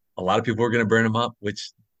a lot of people are going to burn them up,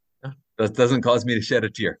 which doesn't cause me to shed a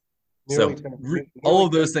tear. Nearly So 10, all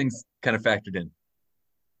of those things kind of factored in.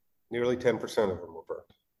 Nearly 10% of them were burned.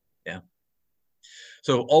 Yeah.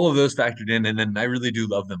 So all of those factored in, and then I really do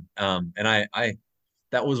love them. And I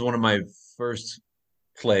that was one of my first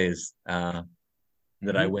plays that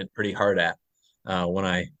I went pretty hard at when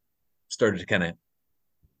I started to kind of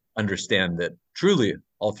understand that truly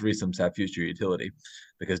all threesomes have future utility,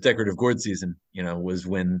 because decorative gourd season, was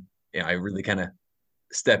when I really kind of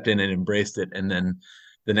stepped in and embraced it. And then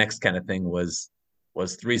the next kind of thing was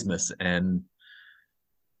was 3smas, and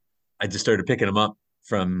I just started picking them up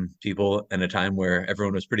from people in a time where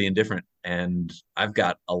everyone was pretty indifferent, and I've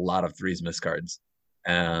got a lot of 3smas cards.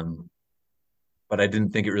 Um, but I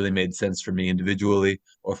didn't think it really made sense for me individually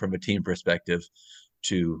or from a team perspective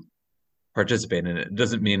to participate in it. It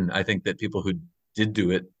doesn't mean I think that people who did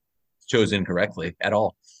do it chose incorrectly at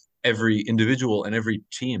all. Every individual and every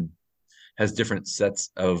team has different sets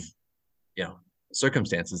of,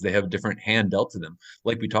 circumstances. They have a different hand dealt to them.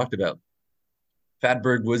 Like we talked about,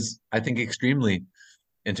 Fatberg was, I think, extremely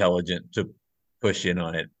intelligent to push in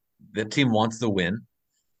on it. The team wants the win.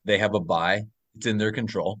 They have a bye. It's in their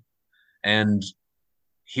control. And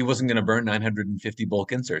he wasn't going to burn 950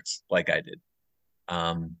 bulk inserts like I did.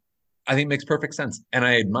 I think it makes perfect sense. And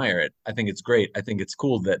I admire it. I think it's great. I think it's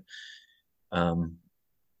cool that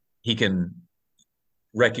he can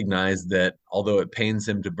recognize that although it pains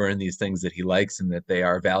him to burn these things that he likes and that they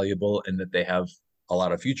are valuable and that they have a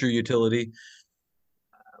lot of future utility,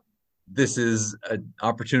 this is an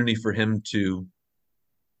opportunity for him to,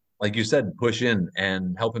 like you said, push in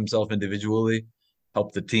and help himself individually,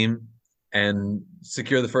 help the team, and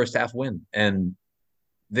secure the first half win. And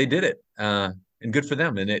they did it, and good for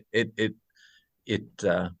them. And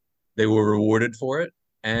they were rewarded for it,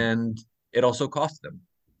 and it also cost them.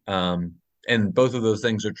 And both of those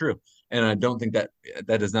things are true. And I don't think that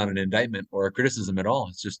is not an indictment or a criticism at all.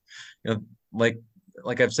 It's just, like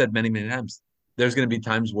I've said many, many times, there's going to be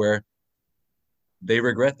times where they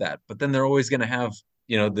regret that, but then they're always going to have,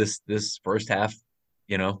 this first half,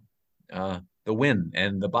 the win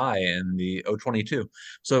and the bye and the 022.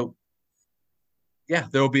 So yeah,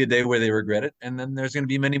 there will be a day where they regret it, and then there's going to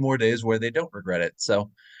be many more days where they don't regret it. So,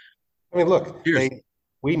 I mean, look, cheers.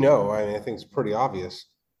 we know, I think it's pretty obvious,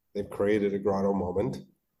 they've created a grotto moment.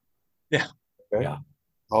 Yeah. Okay? Yeah.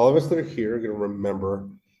 All of us that are here are going to remember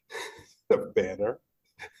the banner.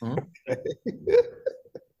 Mhm.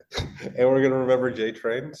 And we're going to remember J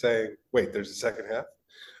Train saying, wait, there's a second half.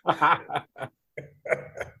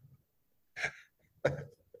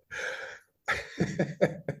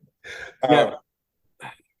 Yeah.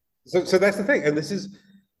 So that's the thing. And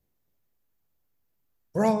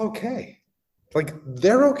we're all okay. Like,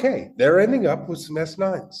 they're okay. They're ending up with some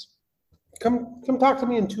S9s. Come talk to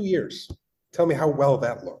me in 2 years. Tell me how well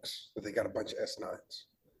that looks, that they got a bunch of S9s.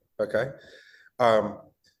 Okay.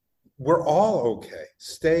 We're all okay.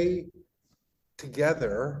 Stay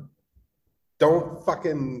together. Don't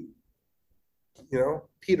fucking,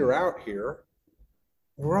 peter out here.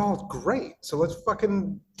 We're all great. So let's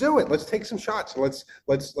fucking do it. Let's take some shots. Let's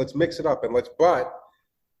mix it up, but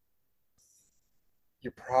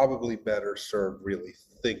you're probably better served really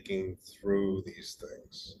thinking through these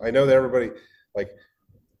things. I know that everybody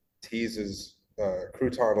teases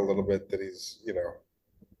Crouton a little bit that he's,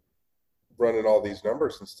 running all these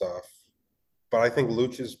numbers and stuff. But I think to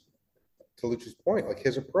Luch's point,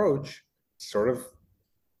 his approach sort of,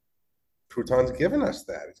 Crouton's given us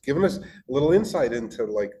that. It's given us a little insight into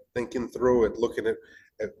thinking through it, looking at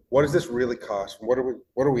what does this really cost? What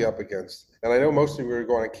are we up against? And I know most of you are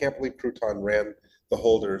going, I can't believe Crouton ran the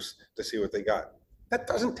holders to see what they got. That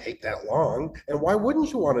doesn't take that long. And why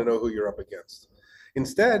wouldn't you want to know who you're up against?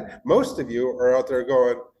 Instead, most of you are out there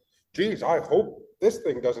going, geez, I hope this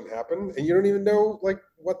thing doesn't happen. And you don't even know what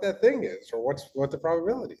that thing is or what the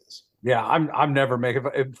probability is. Yeah, I'm never making,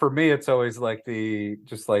 for me it's always I'm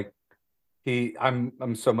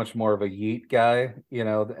so much more of a yeet guy,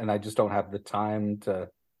 and I just don't have the time to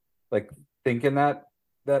think in that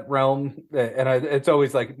realm. And it's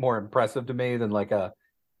always more impressive to me than why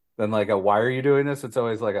are you doing this? It's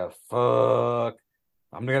always fuck,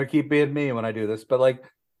 I'm gonna keep being me when I do this. But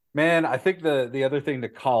man, I think the other thing to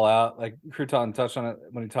call out, Crouton touched on it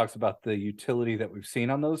when he talks about the utility that we've seen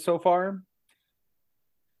on those so far.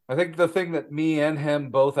 I think the thing that me and him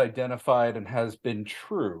both identified and has been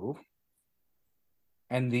true,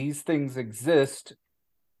 and these things exist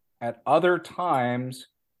at other times,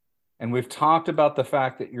 and we've talked about the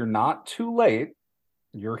fact that you're not too late,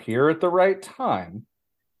 you're here at the right time,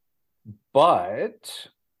 but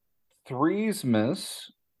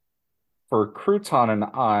 3smas for Crouton and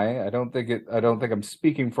I don't think I'm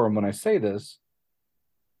speaking for him when I say this,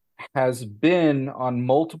 has been on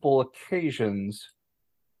multiple occasions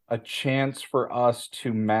a chance for us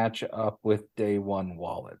to match up with day one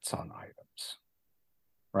wallets on items,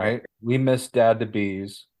 right? We missed Dad to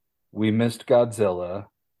Bees. We missed Godzilla.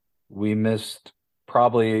 We missed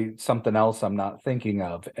probably something else I'm not thinking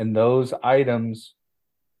of. And those items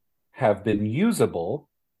have been usable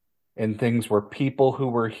in things where people who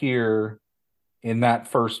were here in that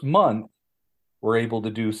first month were able to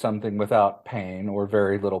do something without pain or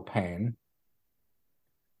very little pain.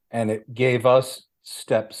 and it gave us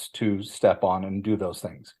steps to step on and do those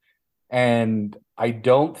things. And I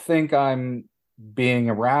don't think I'm being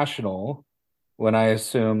irrational when I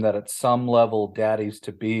assume that at some level, daddies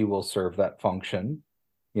to be will serve that function,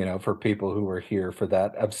 for people who are here for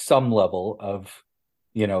that, of some level of,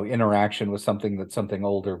 interaction with something that something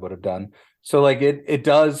older would have done. So like it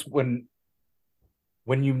does when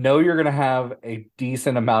you're going to have a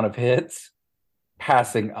decent amount of hits,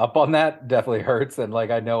 passing up on that definitely hurts. And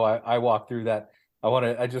like, I know I walk through that.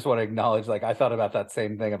 I just want to acknowledge, like, I thought about that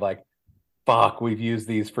same thing of like, fuck, we've used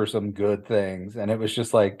these for some good things. And it was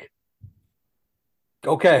just like,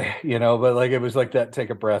 okay, but like, it was like that, take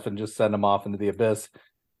a breath and just send them off into the abyss.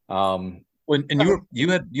 And you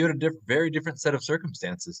had a very different set of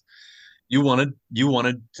circumstances. You had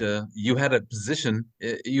a position,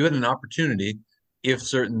 you had an opportunity if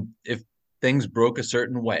things broke a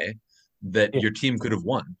certain way that your team could have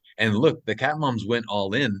won. And look, the Cat Moms went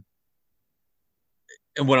all in.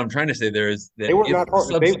 And what I'm trying to say there is that they were not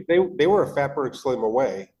they were a Fatberg Slim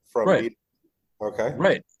away from right. beating. Okay.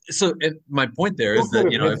 Right. So my point there is that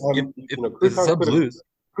if subs lose,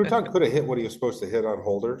 Crouton could have hit what he was supposed to hit on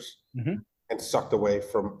holders and sucked away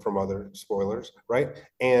from other spoilers, right?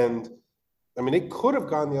 And I mean, it could have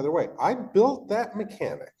gone the other way. I built that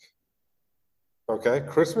mechanic. Okay,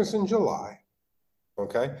 Christmas in July.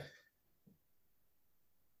 Okay,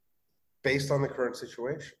 based on the current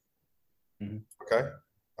situation. Okay,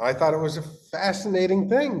 I thought it was a fascinating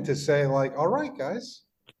thing to say, like, all right, guys.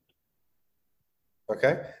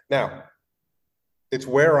 Okay, now it's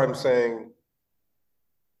where I'm saying,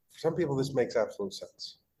 for some people, this makes absolute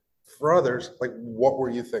sense. For others, like, what were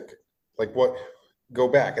you thinking? Like, what? Go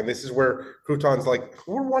back, and this is where Crouton's like,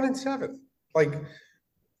 we're 1-7. Like,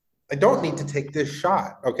 I don't need to take this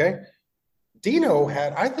shot. Okay,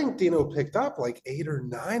 I think Dino picked up like 8 or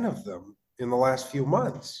 9 of them in the last few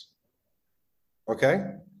months. Okay,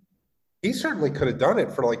 he certainly could have done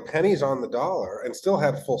it for like pennies on the dollar and still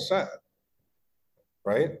had a full set,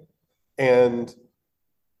 right? And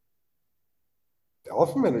the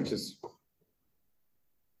elephant men are just,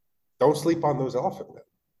 don't sleep on those elephant men.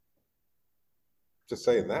 Just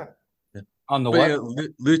saying that. On the what?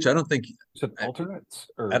 Luch, I don't think alternates.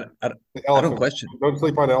 Or I don't question. Don't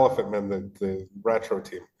sleep on elephant men, the retro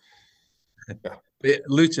team. Yeah.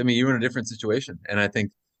 Luch, I mean, you were in a different situation, and I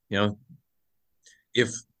think if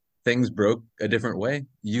things broke a different way,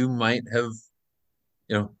 you might have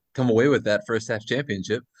come away with that first half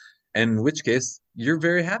championship. In which case, you're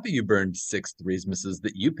very happy you burned 6 3smases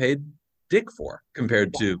that you paid dick for,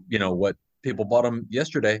 compared to what people bought them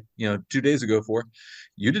yesterday, 2 days ago for.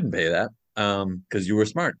 You didn't pay that because you were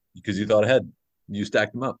smart, because you thought ahead. You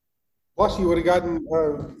stacked them up. Plus, you would have gotten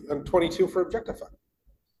a 22 for Objectify.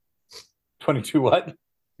 22 what?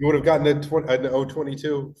 You would have gotten an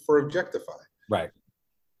 022 for Objectify. Right.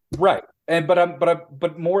 And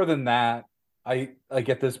but more than that, I like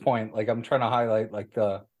at this point, like I'm trying to highlight like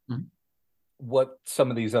what some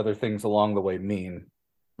of these other things along the way mean.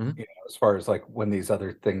 As far as like when these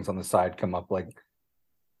other things on the side come up, like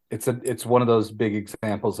it's one of those big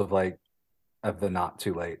examples of like of the not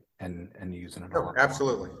too late and using it. No,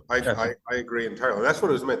 absolutely. I agree entirely. That's what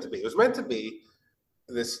it was meant to be. It was meant to be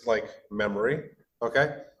this like memory,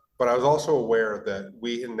 okay? But I was also aware that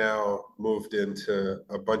we had now moved into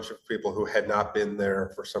a bunch of people who had not been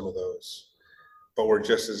there for some of those, but were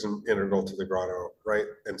just as integral to the grotto, right?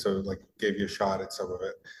 And so like gave you a shot at some of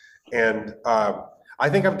it. And I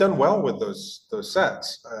think I've done well with those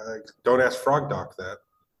sets. Don't ask Frog Doc that.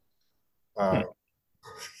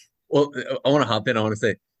 Well, I want to hop in. I want to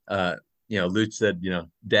say, Luch said,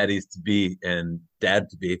 daddies to be and dad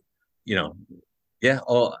to be, yeah.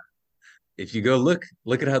 Oh, if you go look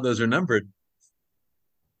at how those are numbered.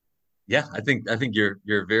 Yeah, I think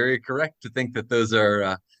you're very correct to think that those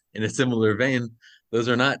are in a similar vein. Those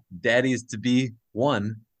are not daddies to be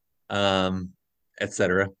one,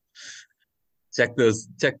 etc. Check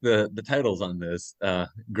the titles on those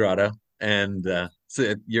grotto, and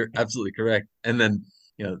so you're absolutely correct. And then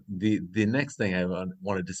the next thing I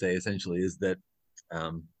wanted to say essentially is that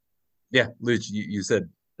Luch, you said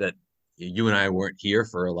that you and I weren't here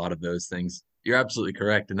for a lot of those things. You're absolutely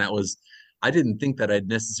correct, and that was, I didn't think that I'd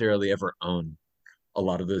necessarily ever own a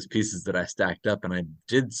lot of those pieces that I stacked up, and I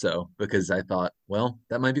did so because I thought, well,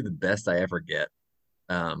 that might be the best I ever get.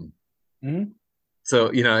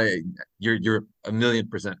 So you're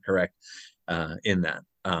 1,000,000% correct in that.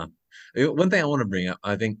 One thing I want to bring up,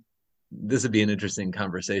 I think this would be an interesting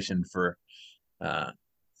conversation for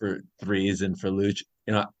threes and for Luch.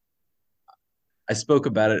 I spoke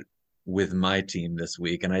about it with my team this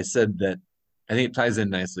week, and I said that I think it ties in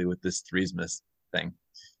nicely with this 3smas thing.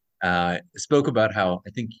 spoke about how I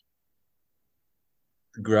think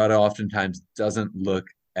Grotto oftentimes doesn't look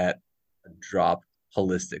at a drop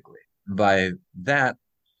holistically. By that,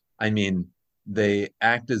 I mean they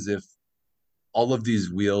act as if all of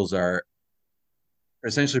these wheels are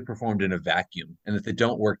essentially performed in a vacuum and that they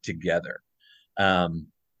don't work together. Um,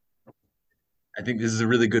 I think this is a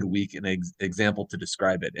really good week and example to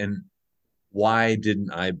describe it. And why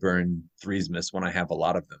didn't I burn 3smas when I have a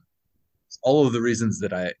lot of them? All of the reasons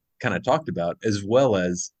that I kind of talked about, as well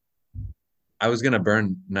as I was going to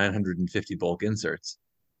burn 950 bulk inserts.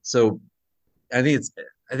 So I think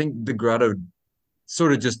the Grotto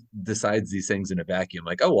sort of just decides these things in a vacuum,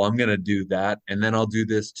 like, oh, well, I'm going to do that, and then I'll do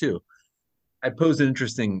this too. I posed an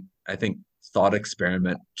interesting, I think, thought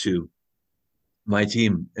experiment to my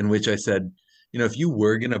team in which I said, if you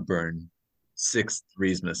were going to burn 6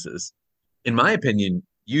 3smases, in my opinion,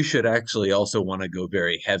 you should actually also want to go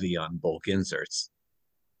very heavy on bulk inserts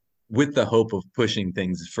with the hope of pushing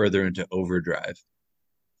things further into overdrive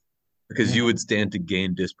because you would stand to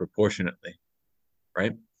gain disproportionately,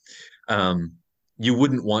 right? You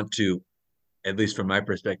wouldn't want to, at least from my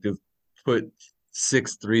perspective, put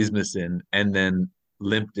 6 3smas in and then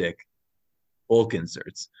limp dick bulk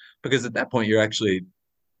inserts, because at that point you're actually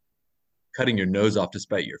cutting your nose off to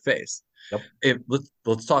spite your face. Yep.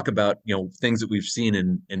 Let's talk about things that we've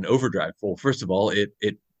seen in overdrive. Well, first of all, it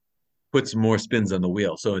puts more spins on the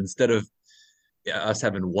wheel. So instead of us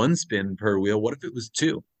having 1 spin per wheel, what if it was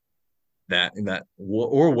 2?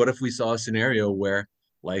 Or what if we saw a scenario where,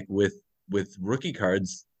 like with rookie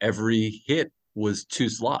cards, every hit was 2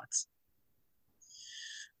 slots.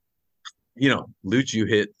 Luch, you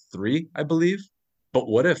hit 3, I believe. But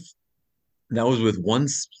what if that was with 1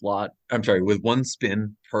 slot? I'm sorry, with 1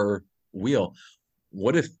 spin per wheel.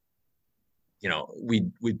 What if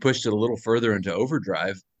we pushed it a little further into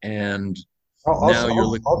overdrive, and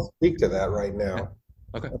I'll speak to that right now.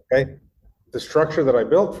 Okay. Okay. The structure that I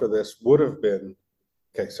built for this would have been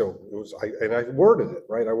so it was I worded it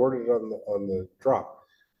right. I worded it on the drop,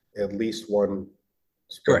 at least 1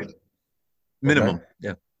 spin. Correct. Minimum. Okay?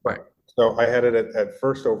 Yeah. Right. So I had it at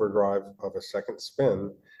first overdrive of a second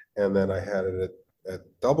spin, and then I had it at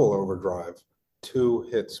double overdrive, 2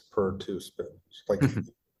 hits per 2 spins. Like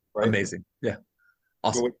right? Amazing. Yeah.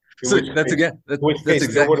 Awesome. That's exactly. It would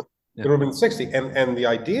have been 60. And the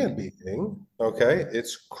idea being,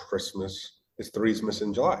 it's Christmas, it's 3smas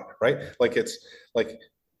in July, right? Like it's like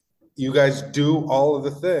you guys do all of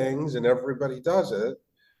the things and everybody does it,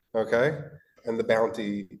 and the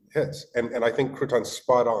bounty hits. And I think Crouton's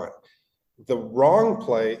spot on. The wrong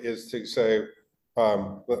play is to say,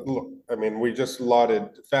 look, I mean, we just lauded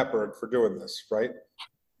Fatberg for doing this, right?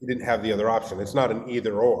 He didn't have the other option. It's not an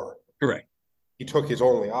either or. Correct. He took his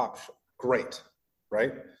only option. Great,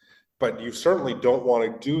 right? But you certainly don't want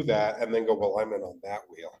to do that and then go, well, I'm in on that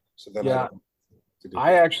wheel. So then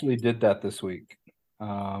I actually did that this week.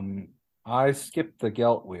 I skipped the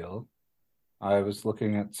Gelt wheel. I was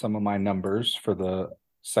looking at some of my numbers for the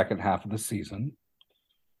second half of the season.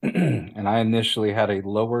 And I initially had a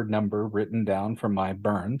lower number written down for my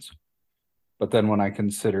burns. But then when I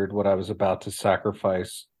considered what I was about to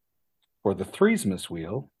sacrifice for the 3smas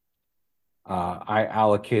wheel, I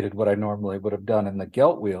allocated what I normally would have done in the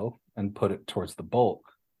Gelt wheel and put it towards the bulk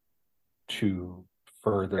to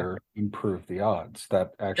further improve the odds.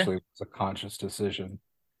 That actually was a conscious decision.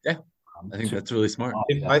 Yeah, I think that's really smart.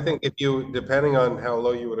 I think if you, depending on how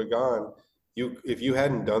low you would have gone, if you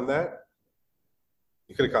hadn't done that,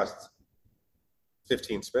 you could have cost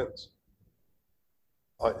 15 spins.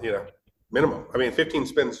 Minimum. I mean, 15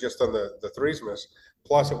 spins just on the 3smas,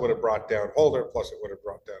 plus it would have brought down Holder, plus it would have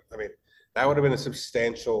brought down. I mean, that would have been a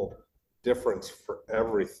substantial difference for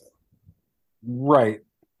everything. Right.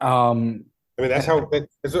 I mean, that's how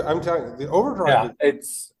I'm telling you, the overdrive. Yeah,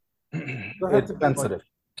 it's sensitive.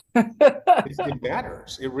 It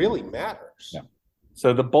matters. It really matters. Yeah.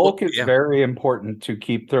 So the bulk is very important to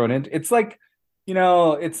keep throwing in. It's like,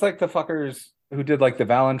 it's like the fuckers who did like the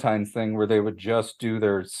Valentine's thing where they would just do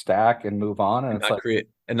their stack and move on, and it's not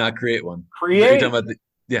like create one. Create. You're talking about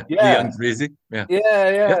the young breezy. Yeah.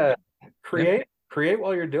 Yeah. Create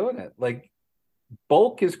while you're doing it. Like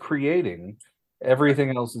bulk is creating,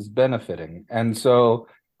 everything else is benefiting. And so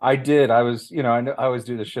I was, I always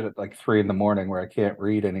do this shit at like 3 a.m. where I can't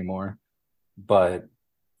read anymore. But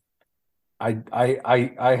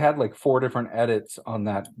I had like 4 different edits on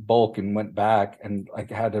that bulk and went back and like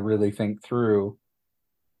had to really think through,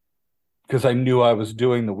 because I knew I was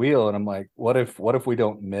doing the wheel, and I'm like, what if we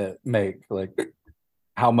don't make, like,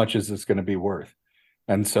 how much is this going to be worth?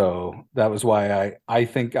 And so that was why I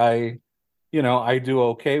think I do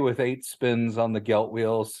okay with 8 spins on the Gelt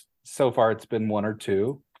wheels, so far it's been one or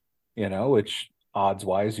two, which odds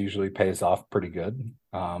wise usually pays off pretty good.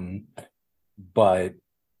 But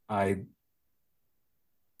I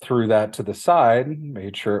threw that to the side,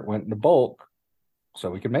 made sure it went into bulk so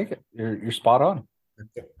we could make it. You're spot on.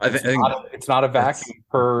 I think It's not a vacuum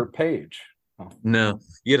per page. No,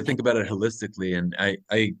 you got to think about it holistically, and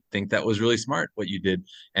I think that was really smart what you did.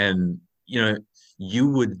 And you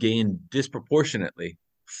would gain disproportionately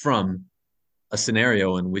from a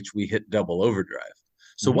scenario in which we hit double overdrive.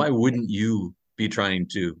 So why wouldn't you be trying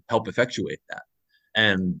to help effectuate that?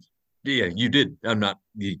 And yeah, you did. I'm not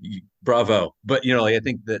bravo, but I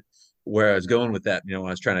think that where I was going with that, when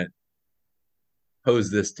I was trying to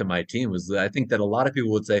pose this to my team, was that I think that a lot of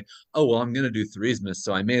people would say, oh, well, I'm going to do 3smas,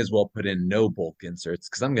 so I may as well put in no bulk inserts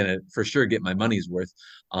because I'm going to for sure get my money's worth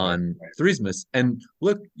on 3smas. And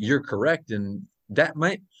look, you're correct. And that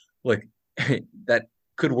might, look, that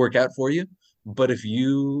could work out for you. But if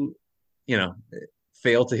you,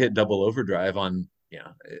 fail to hit double overdrive on,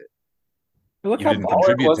 Look you how didn't baller it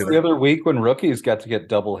contribute was to the it. other week when rookies got to get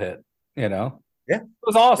double hit, Yeah. It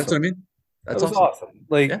was awesome. That's what I mean. That's It was awesome.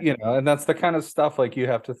 Like, Yeah. and that's the kind of stuff like you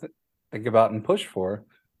have to think about and push for.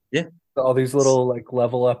 Yeah. All these little like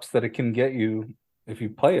level ups that it can get you if you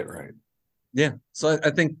play it right. Yeah. So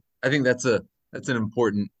I think that's an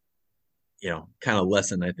important, kind of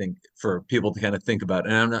lesson, I think, for people to kind of think about.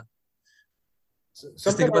 And I'm not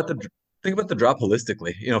just think about the drop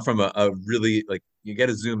holistically, from a really, like, you got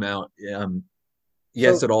to zoom out.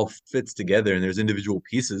 Yes, it all fits together and there's individual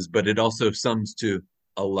pieces, but it also sums to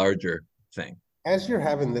a larger thing. As you're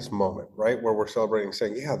having this moment, right, where we're celebrating,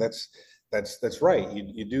 saying, yeah, that's right.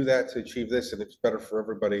 You do that to achieve this, and it's better for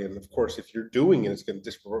everybody. And of course, if you're doing it, it's going to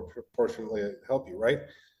disproportionately help you, right?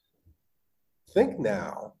 Think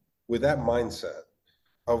now with that mindset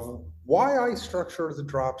of why I structure the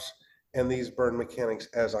drops and these burn mechanics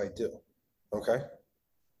as I do. Okay.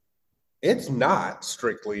 It's not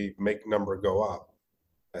strictly make number go up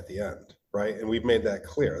at the end, right? And we've made that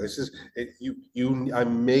clear. This is it,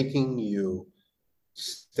 I'm making you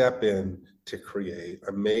step in to create.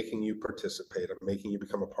 I'm making you participate. I'm making you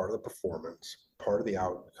become a part of the performance, part of the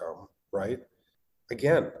outcome, right?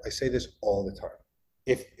 Again, I say this all the time.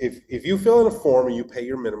 If you fill in a form and you pay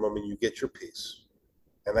your minimum and you get your piece,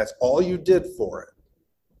 and that's all you did for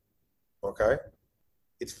it, okay?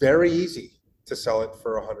 It's very easy to sell it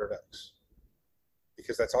for 100x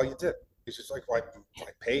because that's all you did. It's just like, well,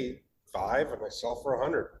 I paid 5 and I sell for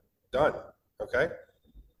 100. Done, okay?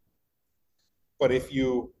 But if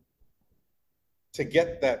you, to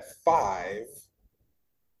get that 5,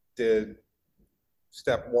 did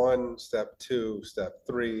step 1, step 2, step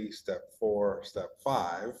 3, step 4, step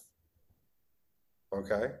 5,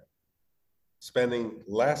 okay? Spending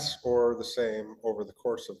less or the same over the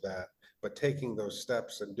course of that, but taking those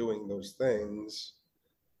steps and doing those things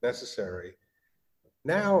necessary.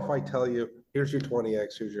 Now, if I tell you, here's your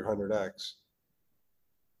 20x, here's your 100x,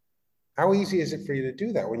 how easy is it for you to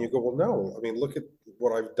do that when you go, well, no, I mean, look at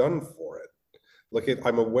what I've done for it. Look at,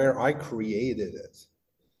 I'm aware I created it.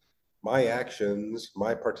 My actions,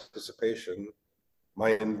 my participation,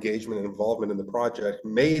 my engagement and involvement in the project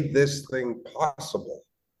made this thing possible.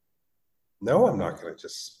 No, I'm not going to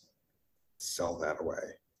just sell that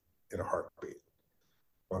away in a heartbeat.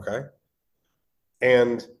 Okay.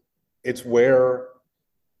 And it's where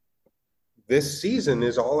this season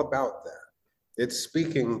is all about that. It's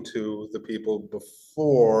speaking to the people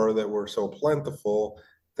before that were so plentiful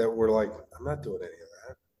that were like, I'm not doing any of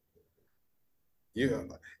that.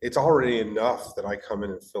 It's already enough that I come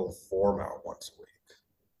in and fill a form out once a week.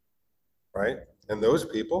 Right? And those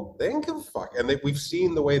people, they don't give a fuck. And we've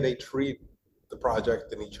seen the way they treat the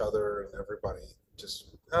project and each other and everybody.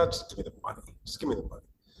 Just give me the money. Just give me the money.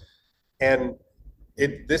 And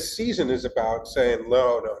this season is about saying,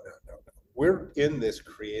 no. We're in this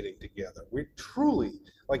creating together. We truly,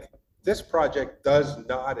 like, this project does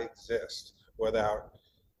not exist without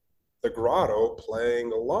the Grotto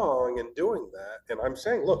playing along and doing that. And I'm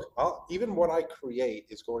saying, look, even what I create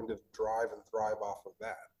is going to drive and thrive off of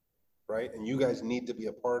that, right? And you guys need to be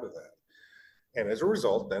a part of that. And as a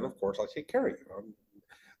result, then, of course, I take care of you.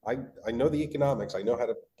 I know the economics. I know how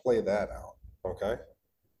to play that out, okay?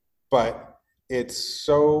 But it's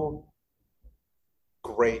so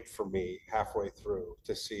great for me halfway through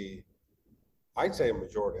to see, I'd say a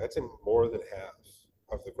majority, I'd say more than half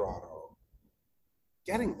of the Grotto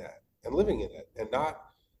getting that and living in it, and not,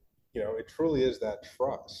 it truly is that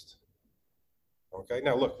trust. Okay,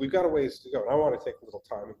 now look, we've got a ways to go, and I want to take a little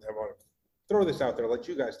time, and I want to throw this out there, let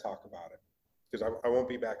you guys talk about it, because I won't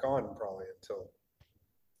be back on probably until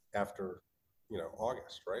after,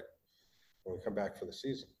 August, right? When we come back for the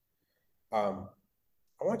season. I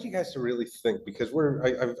want you guys to really think, because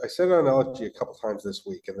I said it on LFG a couple times this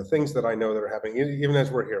week, and the things that I know that are happening, even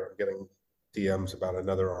as we're here, I'm getting DMs about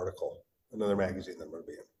another article, another magazine that I'm going to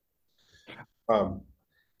be in.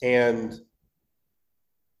 And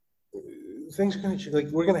things are going to, like,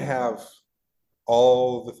 we're going to have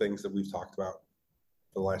all the things that we've talked about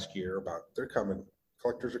for the last year about they're coming,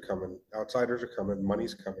 collectors are coming, outsiders are coming,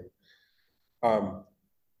 money's coming.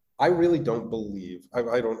 I really don't believe,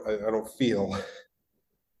 I don't feel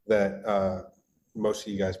that most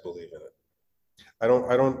of you guys believe in it.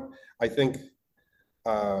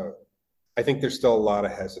 I think there's still a lot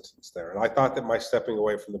of hesitance there. And I thought that my stepping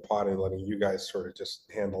away from the pod and letting you guys sort of just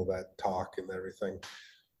handle that talk and everything,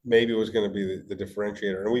 maybe it was going to be the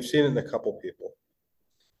differentiator. And we've seen it in a couple people.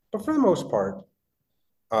 But for the most part,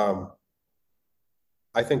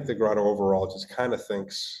 I think the Grotto overall just kind of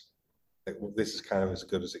thinks that this is kind of as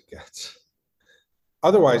good as it gets.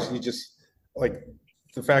 Otherwise, you just, like,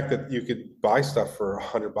 the fact that you could buy stuff for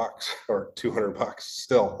 $100 or $200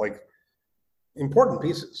 still, like, important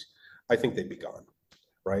pieces, I think they'd be gone,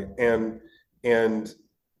 right? And you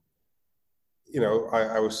know,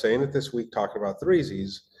 I was saying it this week talking about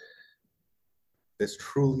threesies. This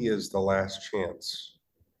truly is the last chance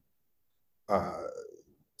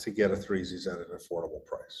to get a threesies at an affordable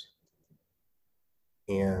price.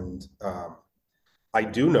 And I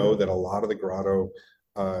do know that a lot of the Grotto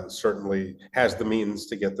certainly has the means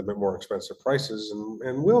to get them at more expensive prices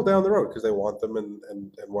and will down the road because they want them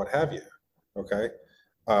and what have you. Okay.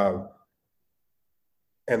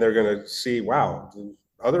 And they're going to see, wow,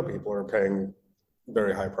 other people are paying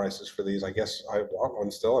very high prices for these. I guess I want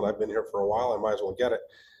one still, and I've been here for a while. I might as well get it.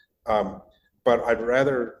 But I'd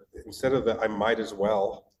rather, instead of that, I might as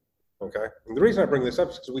well. Okay. And the reason I bring this up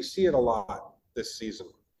is because we see it a lot this season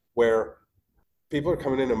where people are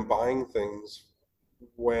coming in and buying things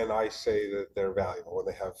when I say that they're valuable,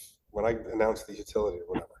 when I announce the utility or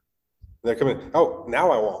whatever. And they're coming in, oh, now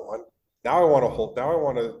I want one. Now I want to hold. Now I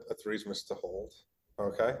want a threesmas to hold.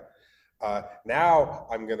 Okay. Now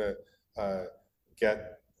I'm gonna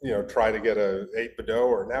try to get a 8 Bedot,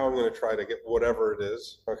 or now I'm gonna try to get whatever it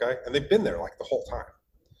is. Okay. And they've been there like the whole time,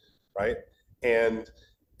 right? And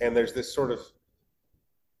there's this sort of,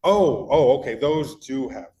 okay, those do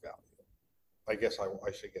have value. I guess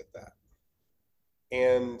I should get that.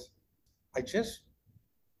 And I just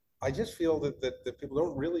feel that people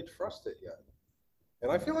don't really trust it yet.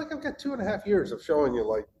 And I feel like I've got 2.5 years of showing you,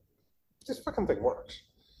 like, this fucking thing works.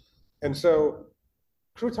 And so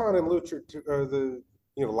Crouton and Luch are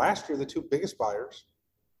last year, the two biggest buyers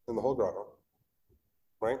in the whole Grotto,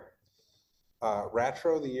 right?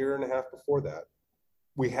 Ratro, the year and a half before that,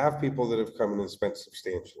 we have people that have come in and spent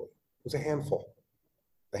substantially. It was a handful,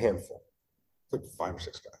 like 5 or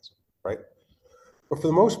 6 guys, right? But for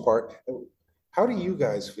the most part, how do you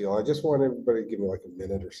guys feel? I just want everybody to give me like a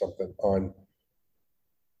minute or something on,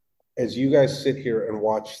 as you guys sit here and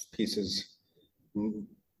watch pieces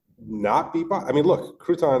not be bought. I mean, look,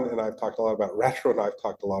 Crouton and I've talked a lot about, Ratro and I've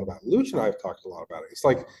talked a lot about, Luch and I've talked a lot about it. It's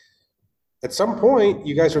like, at some point,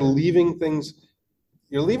 you guys are leaving things,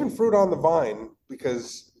 you're leaving fruit on the vine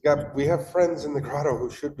because we have friends in the Grotto who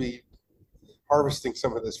should be harvesting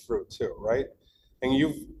some of this fruit too, right? And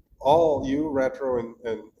you, Ratro and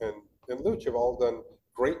Luch have all done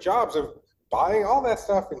great jobs of buying all that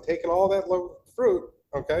stuff and taking all that low fruit,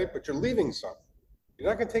 okay? But you're leaving some. You're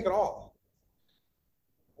not going to take it all.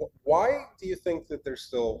 Why do you think that there's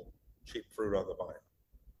still cheap fruit on the vine?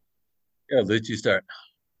 Yeah, Luch, you start.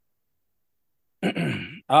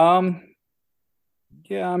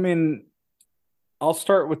 Yeah, I mean, I'll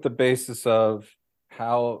start with the basis of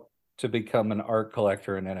how to become an art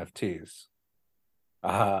collector in NFTs.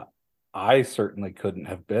 I certainly couldn't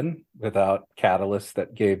have been without catalysts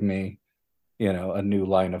that gave me, a new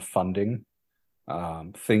line of funding.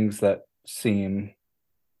 Things that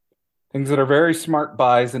are very smart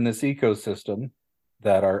buys in this ecosystem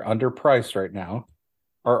that are underpriced right now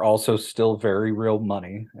are also still very real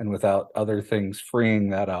money. And without other things freeing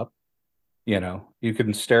that up, you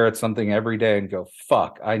can stare at something every day and go,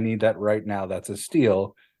 fuck, I need that right now. That's a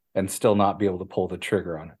steal, and still not be able to pull the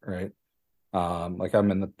trigger on it. Right. Like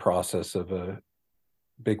I'm in the process of a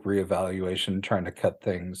big reevaluation, trying to cut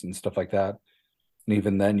things and stuff like that. And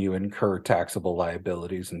even then you incur taxable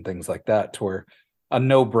liabilities and things like that, to where a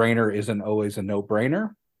no-brainer isn't always a no-brainer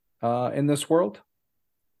in this world.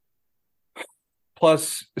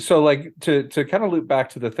 Plus, so like to kind of loop back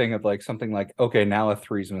to the thing of like something like, okay, now a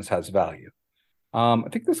threesmas has value. I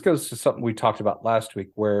think this goes to something we talked about last week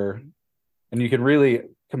where, and you can really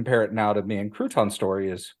compare it now to me and Crouton's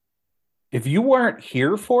story, is if you weren't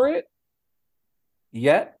here for it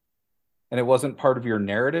yet, and it wasn't part of your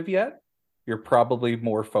narrative yet, you're probably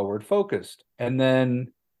more forward focused. And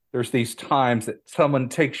then there's these times that someone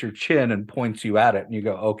takes your chin and points you at it and you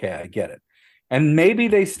go, okay, I get it. And maybe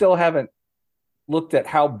they still haven't looked at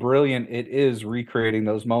how brilliant it is recreating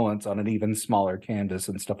those moments on an even smaller canvas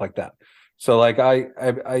and stuff like that. So like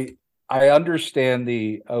I understand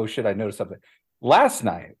the, oh shit, I noticed something. Last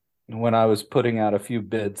night when I was putting out a few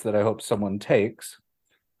bids that I hope someone takes,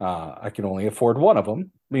 I can only afford one of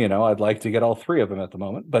them. You know, I'd like to get all three of them at the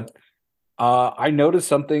moment, but I noticed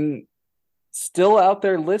something still out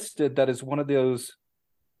there listed that is one of those,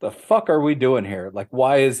 the fuck are we doing here? Like,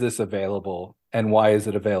 why is this available? And why is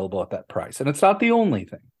it available at that price? And it's not the only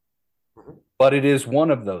thing, but it is one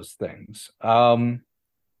of those things.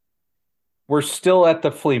 We're still at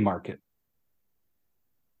the flea market.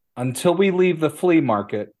 Until we leave the flea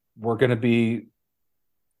market, we're going to be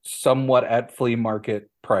somewhat at flea market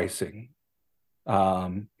pricing.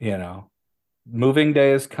 You know, moving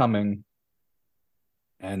day is coming,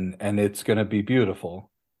 and it's going to be beautiful.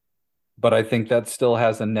 But I think that still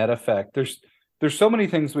has a net effect. There's so many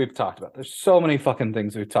things we've talked about. There's so many fucking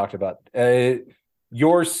things we've talked about.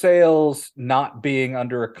 Your sales not being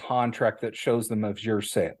under a contract that shows them as your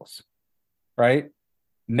sales, right?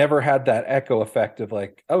 Never had that echo effect of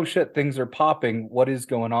like, oh shit, things are popping. What is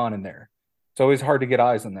going on in there? It's always hard to get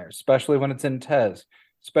eyes in there, especially when it's in TES,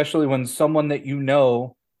 especially when someone that you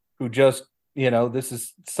know who just, you know, this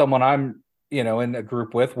is someone I'm, you know, in a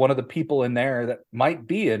group with, one of the people in there that might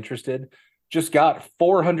be interested just got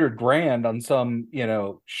 400 grand on some, you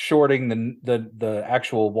know, shorting the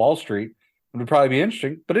actual Wall Street. It would probably be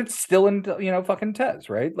interesting, but it's still in, you know, fucking TES,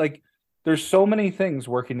 right? Like there's so many things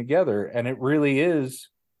working together, and it really is,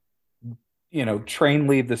 you know, train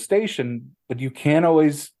leave the station, but you can't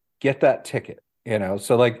always get that ticket, you know?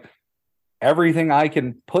 So like everything I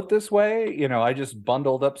can put this way, you know, I just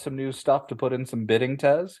bundled up some new stuff to put in some bidding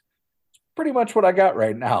TES. Pretty much what I got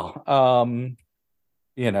right now.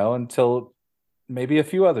 You know, until maybe a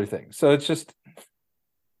few other things. So it's just,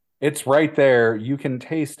 it's right there. You can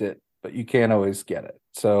taste it, but you can't always get it.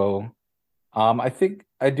 So I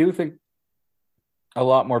do think a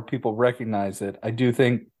lot more people recognize it. I do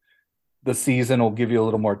think the season will give you a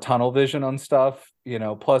little more tunnel vision on stuff, you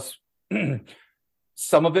know, plus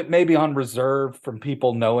some of it may be on reserve from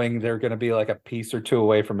people knowing they're going to be like a piece or two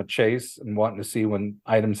away from a chase and wanting to see when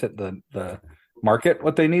items hit the market,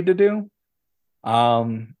 what they need to do.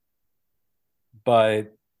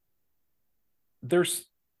 But there's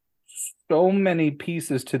so many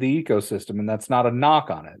pieces to the ecosystem, and that's not a knock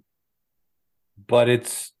on it, but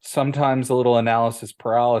it's sometimes a little analysis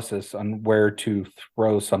paralysis on where to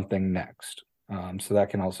throw something next. So that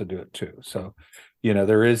can also do it too. So, you know,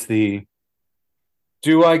 there is the,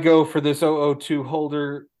 do I go for this 002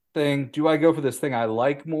 holder thing? Do I go for this thing I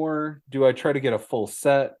like more? Do I try to get a full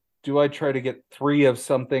set? Do I try to get 3 of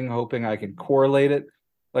something, hoping I can correlate it?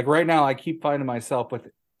 Like right now, I keep finding myself with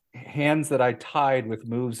hands that I tied with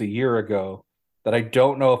moves a year ago that I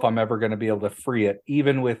don't know if I'm ever going to be able to free it,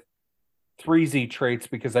 even with 3Z traits,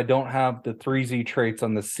 because I don't have the 3Z traits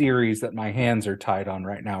on the series that my hands are tied on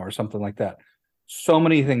right now or something like that. So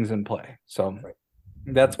many things in play. So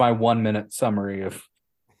that's my 1 minute summary of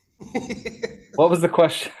what was the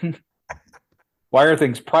question? Why are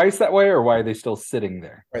things priced that way, or why are they still sitting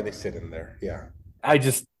there? Why they sit in there? Yeah. I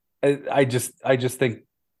just think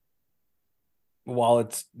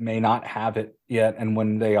wallets may not have it yet, and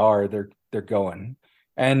when they are, they're going.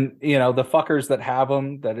 And you know, the fuckers that have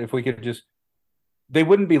them, that if we could just, they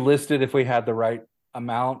wouldn't be listed if we had the right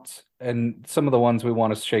amount. And some of the ones we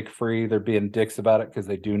want to shake free, they're being dicks about it because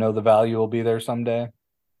they do know the value will be there someday.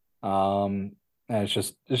 And it's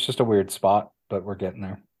just a weird spot, but we're getting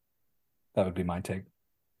there. That would be my take.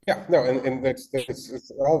 Yeah, no, and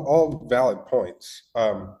it's all valid points.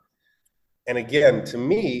 And again, to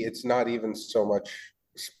me, it's not even so much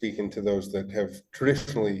speaking to those that have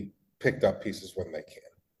traditionally picked up pieces when they can,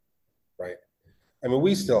 right? I mean,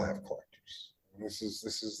 we still have collectors. This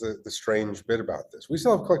is the strange bit about this. We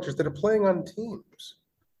still have collectors that are playing on teams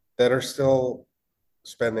that are still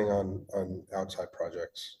spending on outside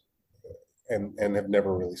projects and have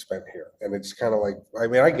never really spent here. And it's kind of like, I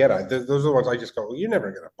mean, I get it. Those are the ones I just go, well, you're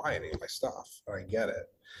never going to buy any of my stuff. And I get it.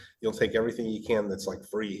 You'll take everything you can that's like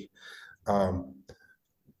free.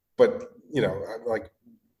 But, you know, I'm like,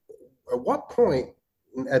 at what point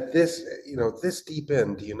at this, you know, this deep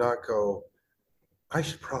in, do you not go, I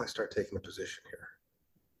should probably start taking a position here?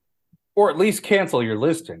 Or at least cancel your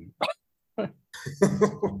listing.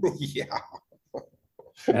 Yeah.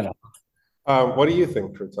 You know. What do you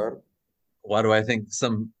think, Triton? Why do I think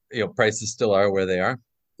some, you know, prices still are where they are?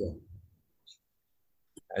 Yeah.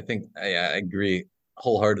 I think I agree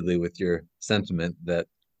wholeheartedly with your sentiment that,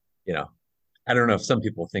 you know, I don't know if some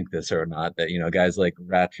people think this or not, that, guys like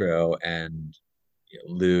Ratro and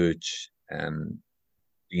Luch and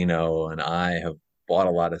and I have bought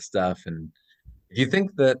a lot of stuff. And if you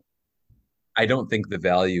think that I don't think the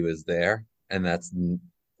value is there, and that's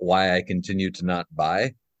why I continue to not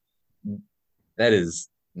buy, that is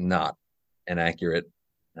not an accurate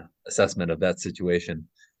assessment of that situation.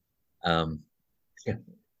 Um,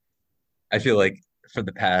 I feel like for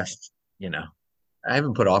the past, I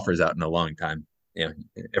haven't put offers out in a long time.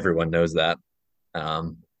 Everyone knows that.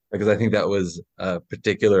 Because I think that was a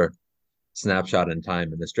particular snapshot in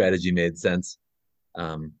time, and the strategy made sense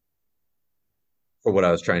um, for what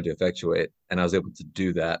I was trying to effectuate, and I was able to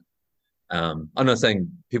do that. I'm not saying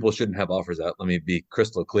people shouldn't have offers out. Let me be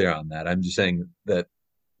crystal clear on that. I'm just saying that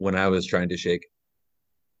when I was trying to shake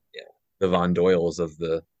the Von Doyles of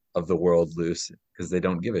the world loose, because they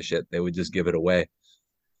don't give a shit, they would just give it away.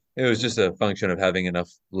 It was just a function of having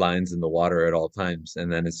enough lines in the water at all times,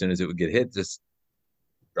 and then as soon as it would get hit, just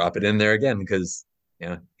drop it in there again, because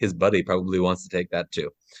his buddy probably wants to take that too.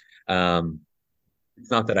 It's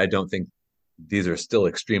not that I don't think these are still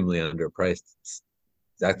extremely underpriced. It's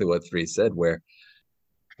exactly what Three said, where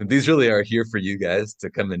these really are here for you guys to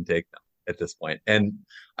come and take them at this point. And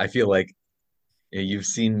I feel like you've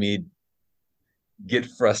seen me get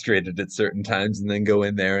frustrated at certain times and then go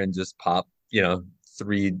in there and just pop,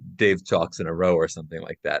 3 Dave Chalks in a row or something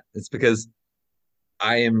like that. It's because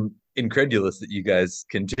I am incredulous that you guys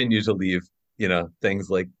continue to leave, things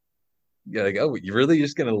like, oh, you're really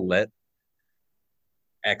just going to let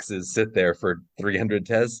X's sit there for 300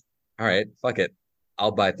 Tez? All right, fuck it.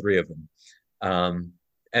 I'll buy 3 of them.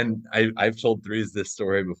 And I've told Threes this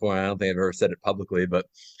story before. I don't think I've ever said it publicly, but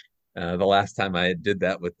the last time I did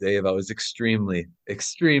that with Dave, I was extremely,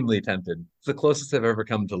 extremely tempted. It's the closest I've ever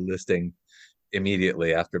come to listing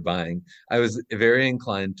immediately after buying. I was very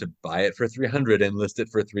inclined to buy it for 300 and list it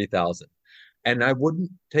for 3,000. And I wouldn't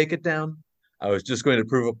take it down. I was just going to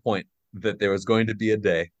prove a point that there was going to be a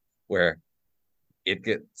day where it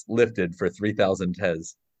gets lifted for 3,000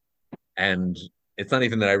 Tez. And it's not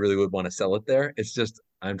even that I really would want to sell it there. It's just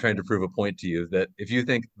I'm trying to prove a point to you that if you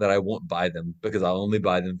think that I won't buy them because I'll only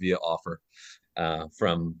buy them via offer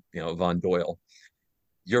from Von Doyle,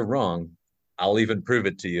 you're wrong. I'll even prove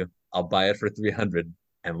it to you. I'll buy it for 300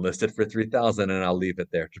 and list it for 3,000, and I'll leave it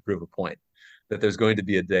there to prove a point that there's going to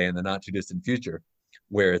be a day in the not too distant future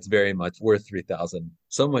where it's very much worth 3,000.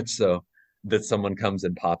 So much so that someone comes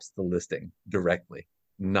and pops the listing directly,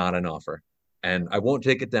 not an offer. And I won't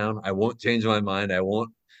take it down. I won't change my mind. I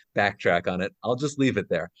won't backtrack on it. I'll just leave it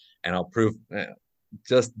there, and I'll prove,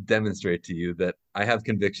 just demonstrate to you that I have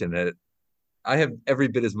conviction that I have every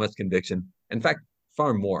bit as much conviction. In fact,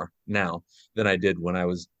 far more now than I did when I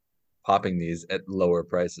was popping these at lower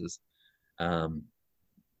prices.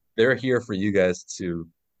 They're here for you guys to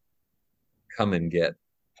come and get.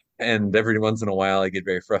 And every once in a while, I get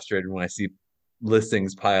very frustrated when I see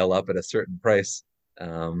listings pile up at a certain price.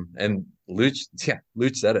 And Luch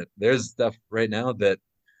said it. There's stuff right now that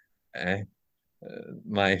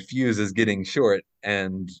my fuse is getting short,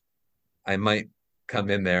 and I might come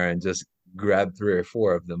in there and just grab 3 or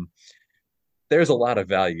 4 of them. There's a lot of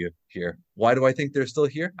value here. Why do I think they're still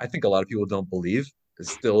here? I think a lot of people don't believe. It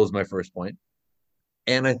still is my first point.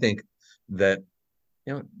 And I think that,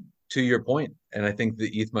 to your point, and I think the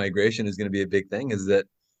ETH migration is going to be a big thing, is that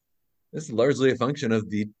this is largely a function of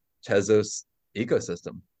the Tezos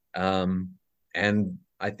ecosystem. And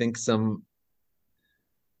I think some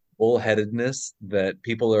bullheadedness that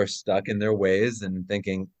people are stuck in their ways and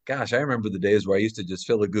thinking, gosh, I remember the days where I used to just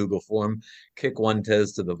fill a Google form, kick 1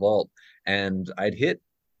 Tez to the vault, and I'd hit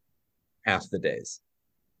half the days.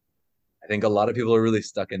 I think a lot of people are really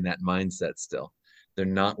stuck in that mindset still. They're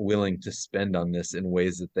not willing to spend on this in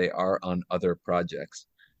ways that they are on other projects.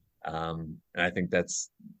 And I think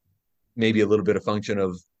that's maybe a little bit of function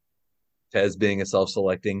of Tez being a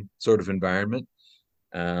self-selecting sort of environment,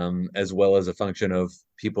 as well as a function of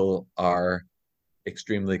people are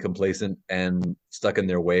extremely complacent and stuck in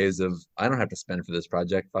their ways of, I don't have to spend for this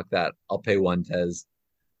project. Fuck that. I'll pay 1 Tez.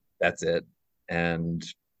 That's it. And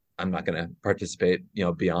I'm not going to participate,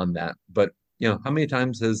 beyond that. But, how many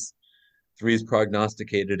times has Threes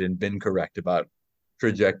prognosticated and been correct about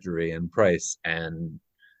trajectory and price? And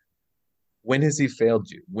when has he failed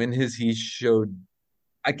you? When has he showed?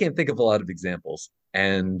 I can't think of a lot of examples.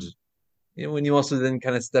 And, when you also then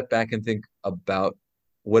kind of step back and think about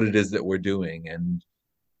what it is that we're doing. And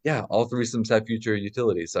yeah, all threesomes have future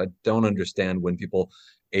utility. So I don't understand when people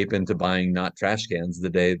ape into buying not trash cans the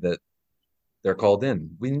day that they're called in.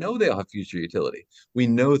 We know they'll have future utility. We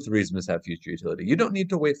know 3smas have future utility. You don't need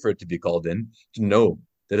to wait for it to be called in to know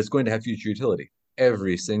that it's going to have future utility.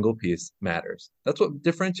 Every single piece matters. That's what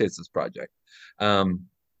differentiates this project.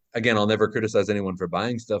 Again, I'll never criticize anyone for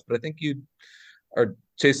buying stuff, but I think you are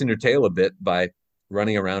chasing your tail a bit by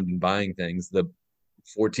running around and buying things the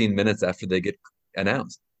 14 minutes after they get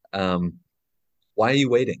announced. Why are you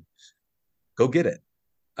waiting? Go get it.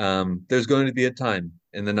 There's going to be a time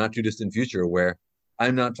in the not too distant future where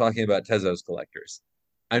I'm not talking about Tezos collectors.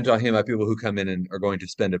 I'm talking about people who come in and are going to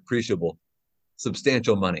spend appreciable,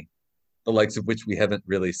 substantial money, the likes of which we haven't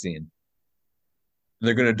really seen. And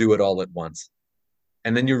they're going to do it all at once.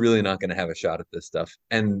 And then you're really not going to have a shot at this stuff.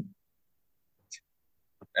 And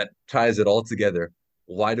that ties it all together.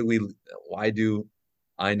 Why do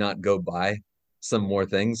I not go buy some more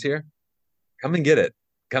things here? Come and get it.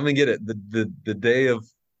 Come and get it. The day of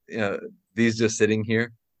these just sitting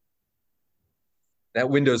here, that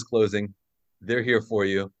window's closing. They're here for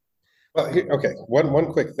you. Well, okay.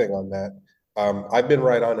 One quick thing on that. I've been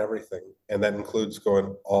right on everything, and that includes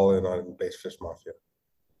going all in on Base Fish Mafia.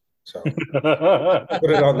 So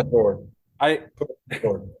put it on the board. Put it on the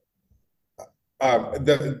board.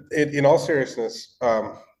 In all seriousness,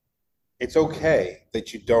 it's okay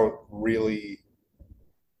that you don't really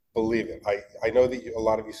believe it. I know that a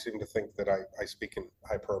lot of you seem to think that I speak in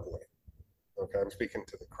hyperbole. Okay, I'm speaking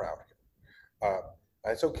to the crowd here.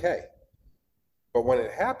 That's okay. But when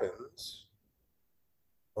it happens,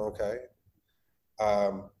 okay,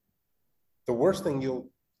 the worst thing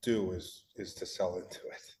you'll do is to sell into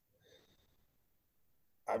it.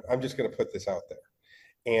 I'm just going to put this out there.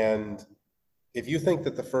 And if you think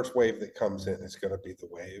that the first wave that comes in is going to be the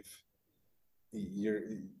wave,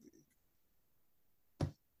 you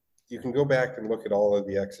can go back and look at all of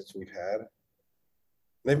the exits we've had.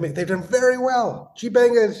 They've done very well.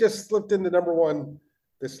 G-Banga has just slipped into #1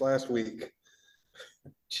 this last week.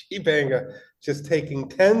 G-Banga just taking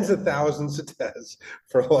tens of thousands of TES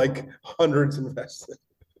for like hundreds invested.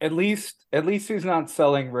 At least he's not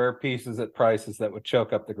selling rare pieces at prices that would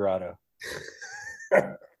choke up the grotto.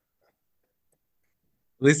 At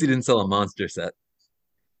least he didn't sell a monster set.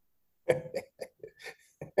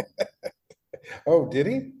 Oh, did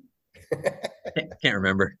he? Can't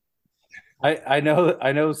remember. I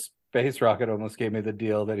know Space Rocket almost gave me the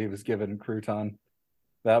deal that he was giving Crouton.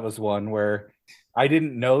 That was one where I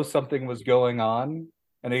didn't know something was going on,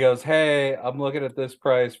 and he goes, "Hey, I'm looking at this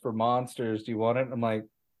price for monsters. Do you want it?" I'm like,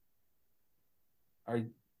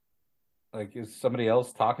 is somebody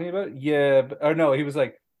else talking about it? Yeah, or no, he was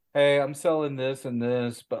like, "Hey, I'm selling this and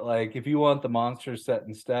this, but like if you want the monster set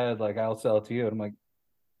instead, like I'll sell it to you." And I'm like, I'm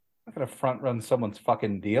not gonna front run someone's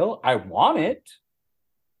fucking deal. I want it,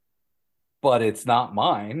 but it's not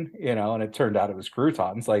mine, and it turned out it was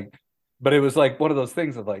Crouton's. Like, but it was like one of those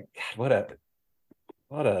things of like, God,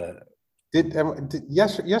 what a Did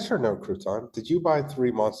yes or no, Crouton? Did you buy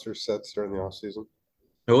 3 monster sets during the off season?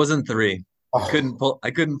 It wasn't 3. Oh.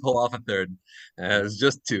 I couldn't pull off a third. It was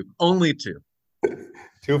just 2. Only 2.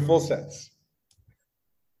 2 full sets.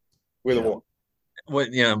 With a one. What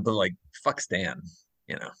but like fuck Stan,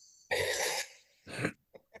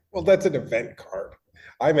 Well, that's an event card.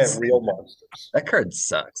 I meant real monsters. That card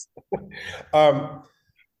sucks. So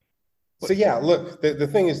yeah, look, the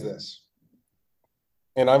thing is this,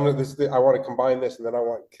 and I want to combine this, and then I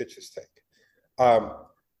want Kitch's take. I'm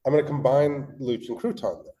going to combine Luch and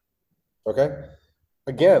Crouton there. Okay.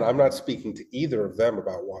 Again, I'm not speaking to either of them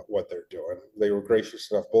about what they're doing. They were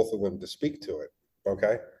gracious enough, both of them, to speak to it.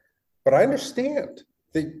 Okay. But I understand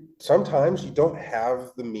that sometimes you don't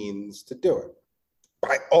have the means to do it.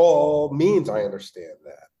 By all means, I understand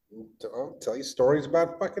that. I'll tell you stories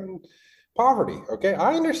about fucking poverty. Okay.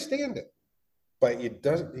 I understand it. But you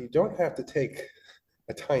don't have to take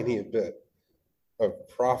a tiny bit of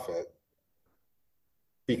profit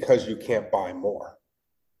because you can't buy more.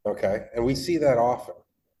 Okay. And we see that often.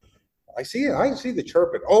 I see the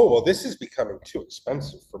chirping. Oh, well, this is becoming too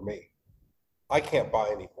expensive for me. I can't buy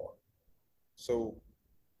anymore. So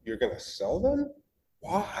you're going to sell them?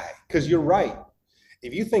 Why? Because you're right.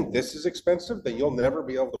 If you think this is expensive, then you'll never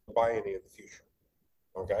be able to buy any in the future.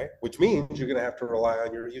 Okay. Which means you're going to have to rely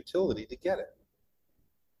on your utility to get it.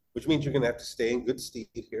 Which means you're going to have to stay in good stead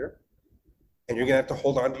here. And you're going to have to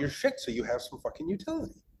hold on to your shit so you have some fucking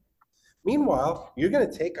utility. Meanwhile, you're going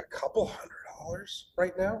to take a couple $100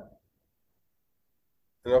 right now.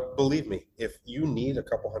 And believe me, if you need a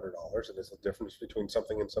couple $100, and there's a difference between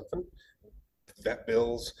something and something, vet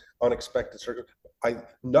bills, unexpected surgery,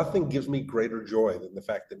 nothing gives me greater joy than the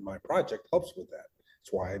fact that my project helps with that.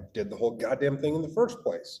 That's why I did the whole goddamn thing in the first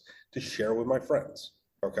place, to share with my friends.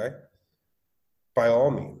 Okay. by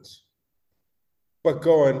all means. But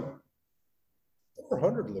going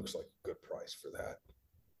 400 looks like a good price for that.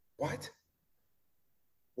 What?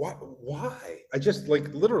 Why? I just like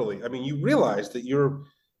literally, I mean, you realize that you're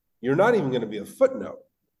not even going to be a footnote.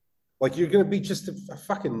 Like you're going to be just a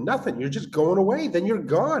fucking nothing. You're just going away. Then you're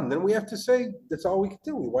gone. Then we have to say that's all we can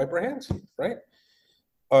do. We wipe our hands, right?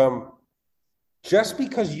 Just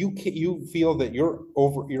because you feel that you're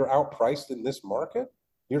outpriced in this market,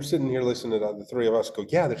 you're sitting here listening to the three of us go,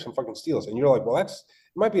 yeah, there's some fucking steals, and you're like, well, it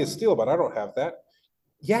might be a steal, but I don't have that.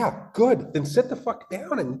 Yeah, good. Then sit the fuck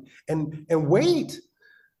down and wait.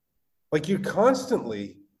 Like you're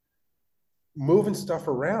constantly moving stuff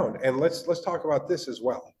around. And let's talk about this as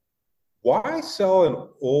well. Why sell an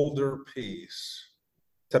older piece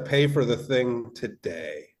to pay for the thing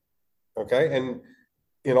today? Okay. And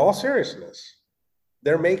in all seriousness,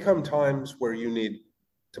 there may come times where you need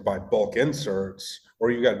to buy bulk inserts,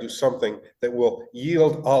 or you got to do something that will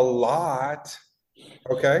yield a lot.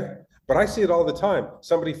 Okay. But I see it all the time.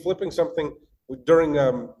 Somebody flipping something during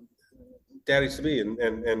Daddy's to be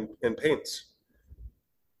and paints.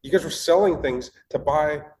 You guys were selling things to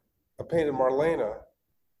buy a painted Marlena,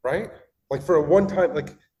 right? Like for a one-time,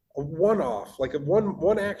 like a one-off, like a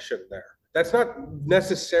one action there. That's not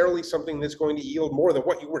necessarily something that's going to yield more than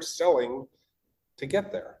what you were selling to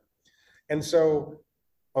get there. And so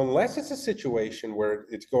unless it's a situation where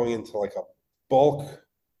it's going into like a bulk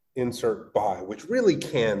insert buy, which really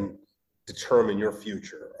can determine your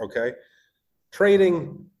future, okay?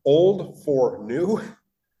 Trading old for new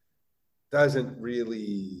doesn't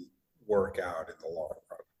really work out in the long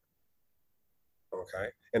run, okay?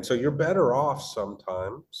 And so you're better off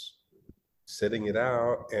sometimes sitting it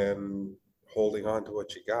out and holding on to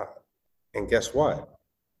what you got. And guess what?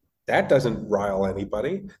 That doesn't rile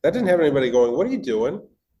anybody. That didn't have anybody going, what are you doing?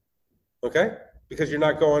 Okay? Because you're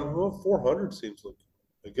not going, well, 400 seems like,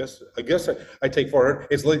 I guess I take 400.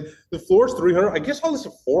 It's like the floor's 300. I guess I'll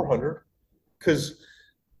listen 400. Because,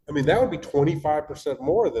 I mean, that would be 25%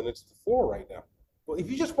 more than it's the floor right now. Well, if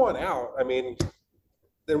you just want out, I mean,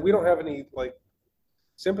 then we don't have any, like,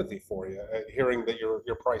 sympathy for you hearing that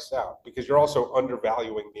you're priced out, because you're also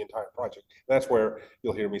undervaluing the entire project. That's where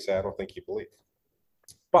you'll hear me say, I don't think you believe.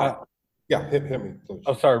 But, yeah, hit me, please.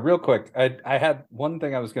 Oh, sorry, real quick. I had one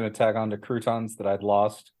thing I was going to tag on to croutons that I'd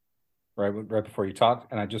lost right before you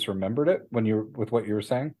talked, and I just remembered it with what you were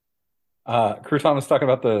saying. Crouton was talking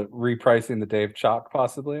about the repricing the Dave Chalk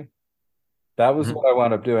possibly. That was what I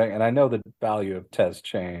wound up doing, and I know the value of Tez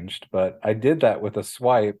changed, but I did that with a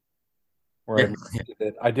swipe where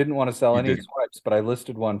I didn't want to sell any swipes, but I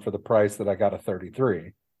listed one for the price that I got a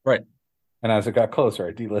 33. Right. And as it got closer,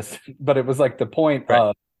 I delisted. But it was like the point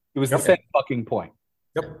of it was the same fucking point.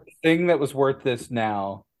 Yep. The thing that was worth this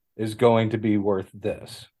now is going to be worth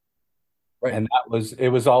this. Right. And it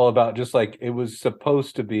was all about just like it was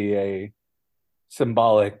supposed to be a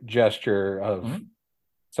symbolic gesture of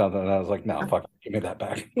something. And I was like, no, fuck, give me that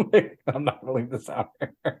back. I'm not going to leave this out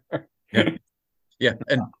here. Yeah.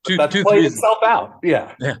 And that's played itself out.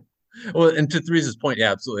 Yeah. Yeah. Well, and to Therese's point,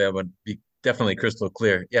 yeah, absolutely. I would be definitely crystal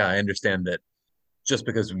clear. Yeah, I understand that just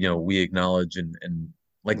because, we acknowledge and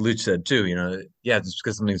like Luch said too, just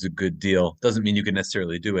because something's a good deal doesn't mean you can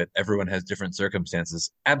necessarily do it. Everyone has different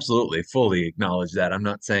circumstances. Absolutely, fully acknowledge that. I'm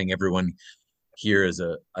not saying everyone here is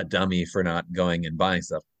a dummy for not going and buying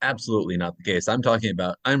stuff. Absolutely not the case.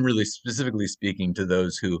 I'm really specifically speaking to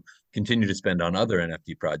those who continue to spend on other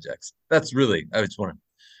NFT projects. That's really, I just want to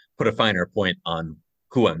put a finer point on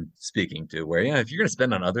who I'm speaking to, where, if you're going to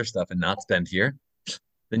spend on other stuff and not spend here,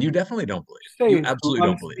 then you definitely don't believe. You absolutely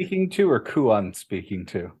don't believe. Speaking to or Kuan speaking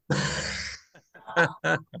to?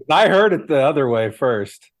 I heard it the other way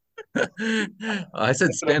first. I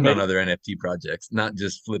said spend on other NFT projects, not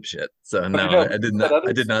just flip shit. So no, I did not.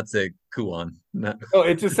 I did not say Kuan. No,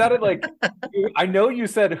 it just sounded like I know you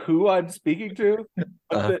said who I'm speaking to,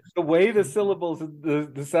 but the way the syllables,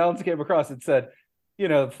 the sounds came across, it said,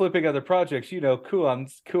 flipping other projects,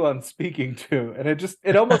 Kuan speaking to, and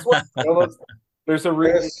it almost was. There's a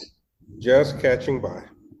real just catching by.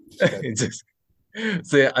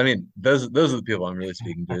 So yeah, I mean, those are the people I'm really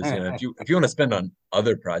speaking to. Is, if you want to spend on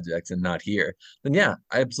other projects and not here, then yeah,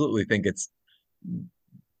 I absolutely think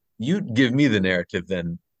you give me the narrative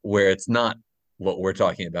then where it's not what we're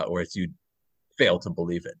talking about, where it's you fail to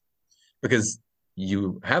believe it because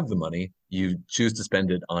you have the money, you choose to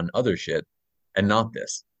spend it on other shit and not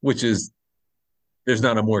this, which is there's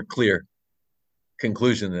not a more clear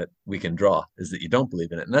conclusion that we can draw is that you don't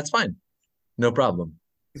believe in it, and that's fine, no problem.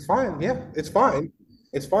 It's fine. Yeah, it's fine.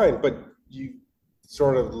 It's fine, but you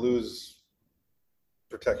sort of lose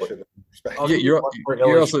protection. You're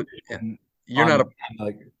also You're not a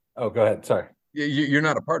like, oh, go ahead. Sorry. you're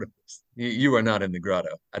not a part of this. You are not in the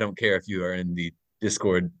grotto. I don't care if you are in the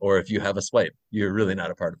Discord or if you have a swipe. You're really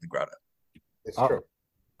not a part of the grotto. It's true.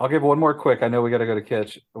 I'll give one more quick. I know we got to go to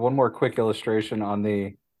Kitch. One more quick illustration on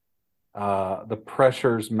the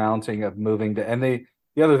pressures mounting of moving to, and the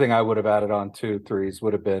other thing I would have added on to threes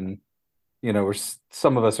would have been,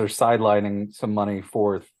 some of us are sidelining some money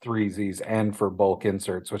for 3Zs and for bulk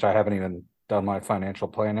inserts, which I haven't even done my financial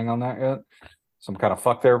planning on that yet. So I'm kind of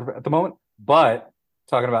fucked there at the moment. But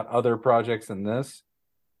talking about other projects in this,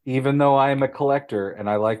 even though I am a collector and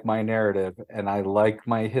I like my narrative and I like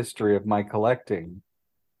my history of my collecting,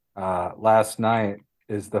 last night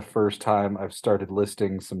is the first time I've started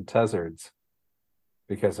listing some Tezzards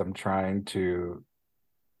because I'm trying to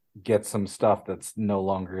get some stuff that's no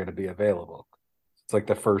longer going to be available. It's like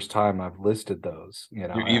the first time I've listed those.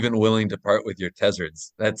 You're even willing to part with your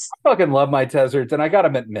Tezzards. That's I fucking love my Tezzards, and I got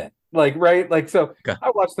them at mint. Like, right? Like, so okay.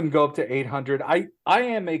 I watched them go up to 800. I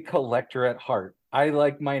am a collector at heart. I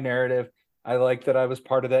like my narrative. I like that I was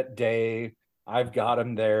part of that day. I've got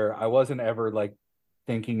them there. I wasn't ever like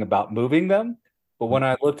thinking about moving them. But when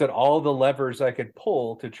I looked at all the levers I could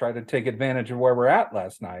pull to try to take advantage of where we're at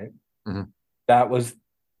last night, that was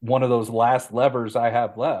one of those last levers I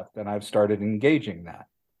have left, and I've started engaging that.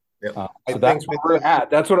 Yep. So that's where we're at.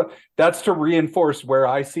 That's to reinforce where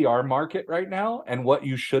I see our market right now, and what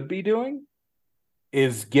you should be doing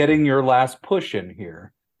is getting your last push in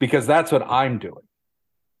here, because that's what I'm doing.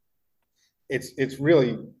 It's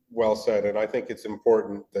really well said, and I think it's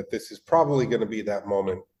important that this is probably going to be that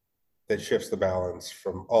moment that shifts the balance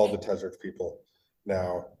from all the Tezzard people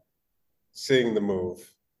now seeing the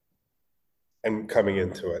move and coming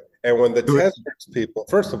into it. And when the Tezzards people,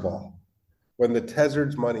 first of all, when the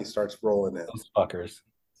Tezzards money starts rolling in, those fuckers.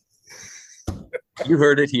 You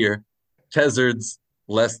heard it here. Tezzards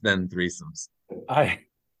less than threesomes.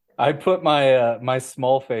 I put my my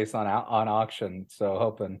small face on auction, so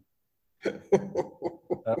hoping. That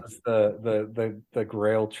was the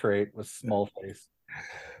grail trait was small face.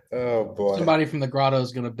 Oh boy! Somebody from the grotto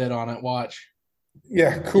is going to bid on it. Watch.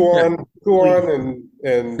 Yeah, Kuon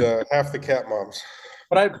and half the cat moms.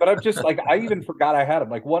 But I'm just like, I even forgot I had them.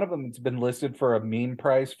 Like, one of them, it's been listed for a mean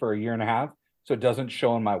price for a year and a half, so it doesn't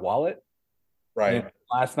show in my wallet. Right. And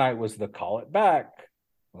last night was the call it back.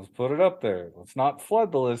 Let's put it up there. Let's not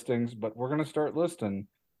flood the listings, but we're going to start listing.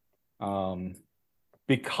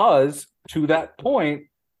 Because to that point,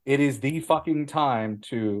 it is the fucking time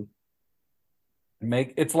to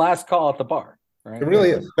make its last call at the bar. Right? It really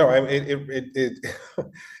is. No, I mean,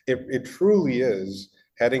 it truly is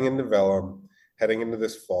heading into Vellum, heading into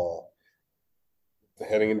this fall,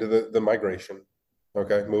 heading into the migration.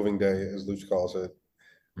 Okay, moving day, as Luch calls it.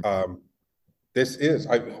 This is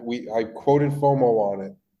I quoted FOMO on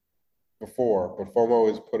it before, but FOMO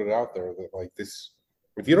has put it out there that like this,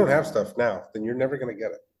 if you don't have stuff now, then you're never going to get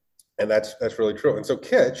it, and that's really true. And so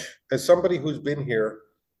Kitch, as somebody who's been here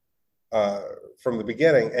from the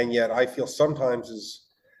beginning, and yet I feel sometimes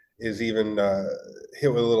is even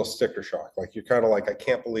hit with a little sticker shock. Like you're kind of like, I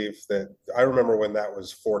can't believe that. I remember when that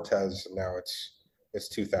was 4 Tez, and now it's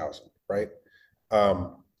 2,000, right?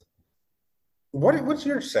 What's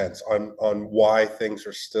your sense on why things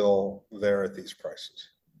are still there at these prices?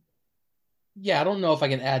 Yeah, I don't know if I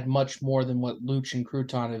can add much more than what Luch and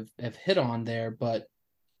Crouton have hit on there, but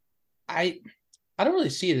I don't really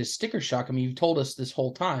see it as sticker shock. I mean, you've told us this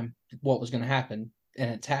whole time what was going to happen,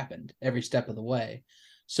 and it's happened every step of the way.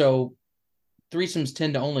 So threesomes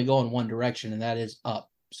tend to only go in one direction, and that is up.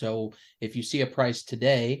 So if you see a price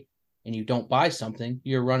today and you don't buy something,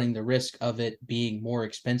 you're running the risk of it being more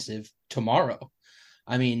expensive tomorrow.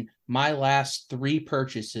 I mean, my last 3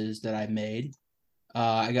 purchases that I made,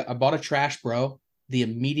 I bought a Trash Bro the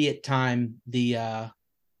immediate time the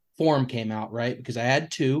forum came out, right? Because I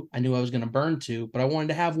had 2. I knew I was going to burn 2, but I wanted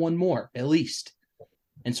to have one more at least.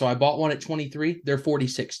 And so I bought one at 23. They're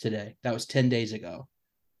 46 today. That was 10 days ago.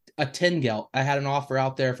 A 10 gelt. I had an offer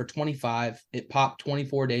out there for 25. It popped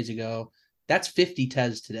 24 days ago. That's 50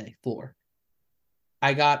 Tez today, floor.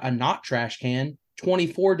 I got a not trash can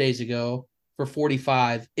 24 days ago for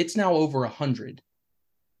 45. It's now over 100.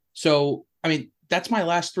 So, I mean, that's my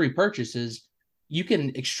last 3 purchases. You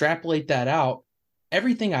can extrapolate that out.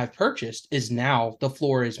 Everything I've purchased is now, the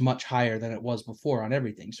floor is much higher than it was before on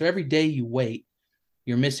everything. So every day you wait,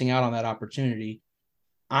 you're missing out on that opportunity.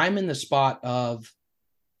 I'm in the spot of,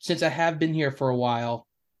 since I have been here for a while,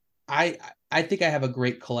 I think I have a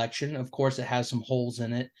great collection. Of course, it has some holes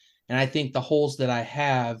in it. And I think the holes that I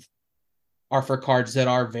have are for cards that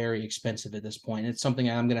are very expensive at this point. It's something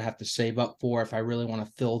I'm going to have to save up for if I really want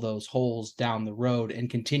to fill those holes down the road and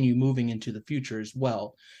continue moving into the future as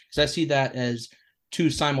well. Because I see that as two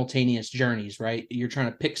simultaneous journeys, right? You're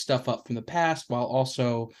trying to pick stuff up from the past while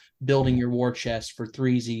also building your war chest for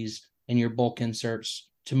threesies and your bulk inserts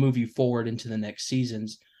to move you forward into the next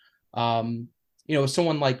seasons.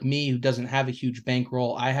 Someone like me who doesn't have a huge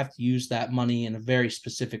bankroll, I have to use that money in a very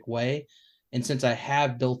specific way. And since I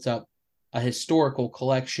have built up a historical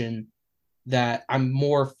collection, that I'm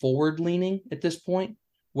more forward leaning at this point,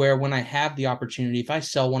 where when I have the opportunity, if I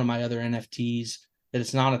sell one of my other NFTs that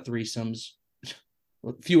it's not a threesomes,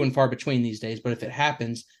 few and far between these days, but if it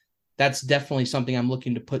happens, that's definitely something I'm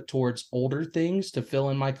looking to put towards older things to fill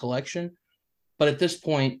in my collection. But at this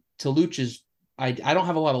point, to Luch's, I don't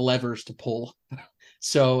have a lot of levers to pull.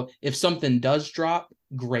 So if something does drop,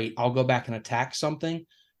 great, I'll go back and attack something.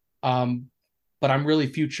 But I'm really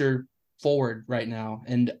future forward right now.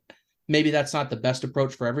 And maybe that's not the best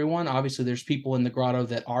approach for everyone. Obviously, there's people in the grotto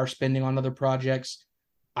that are spending on other projects.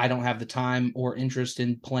 I don't have the time or interest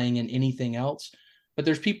in playing in anything else. But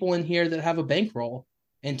there's people in here that have a bankroll.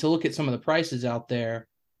 And to look at some of the prices out there,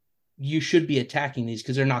 you should be attacking these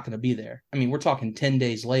because they're not going to be there. I mean, we're talking 10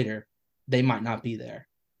 days later, they might not be there.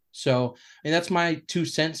 So, and that's my 2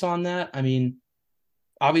 cents on that. I mean,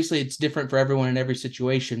 obviously it's different for everyone in every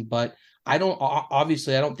situation, but I don't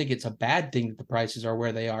think it's a bad thing that the prices are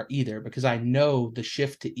where they are either, because I know the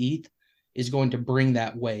shift to ETH is going to bring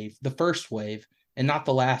that wave, the first wave, and not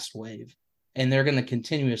the last wave. And they're going to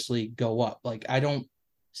continuously go up. Like, I don't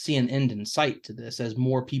see an end in sight to this as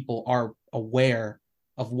more people are aware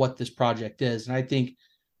of what this project is. And I think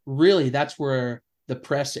really that's where the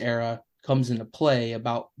press era comes into play,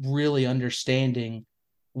 about really understanding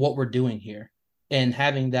what we're doing here and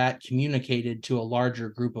having that communicated to a larger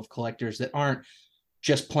group of collectors that aren't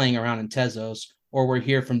just playing around in Tezos, or we're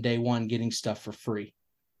here from day one getting stuff for free.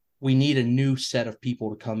 We need a new set of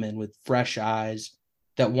people to come in with fresh eyes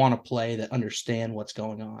that want to play, that understand what's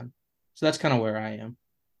going on. So that's kind of where I am.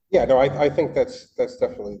 Yeah, no, I think that's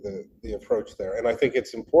definitely the approach there. And I think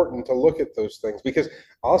it's important to look at those things, because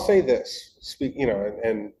I'll say this,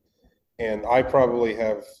 and I probably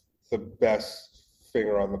have the best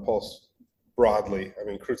finger on the pulse broadly. I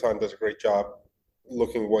mean, Crouton does a great job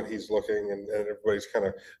looking what he's looking, and everybody's kind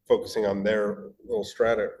of focusing on their little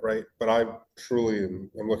strata, right? But I truly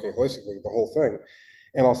am looking holistically at the whole thing.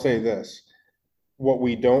 And I'll say this, what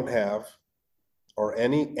we don't have are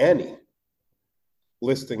any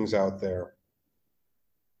listings out there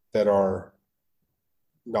that are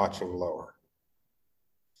notching lower.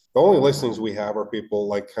 The only listings we have are people,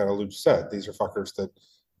 like kind of Luch said, these are fuckers that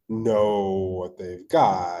know what they've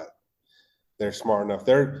got. They're smart enough.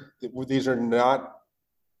 These are not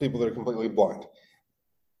people that are completely blind.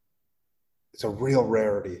 It's a real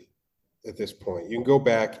rarity at this point. You can go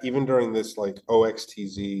back even during this like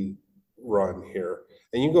OXTZ run here,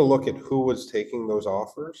 and you can go look at who was taking those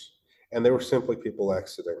offers, and they were simply people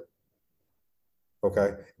exiting.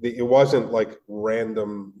 Okay, it wasn't like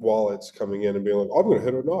random wallets coming in and being like, oh, I'm going to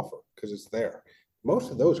hit an offer because it's there.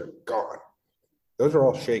 Most of those are gone. Those are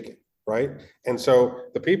all shaken, right? And so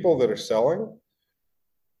the people that are selling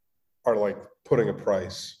are like putting a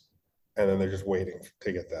price, and then they're just waiting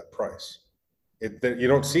to get that price. You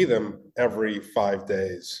don't see them every 5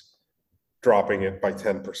 days dropping it by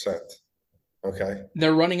 10%. Okay.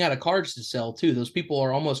 They're running out of cards to sell too. Those people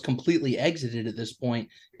are almost completely exited at this point.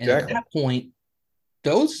 And exactly. At that point,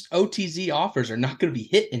 those OTZ offers are not going to be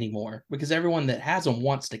hit anymore, because everyone that has them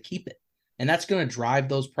wants to keep it. And that's going to drive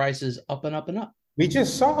those prices up and up and up. We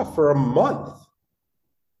just saw for a month,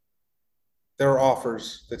 there are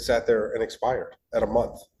offers that sat there and expired at a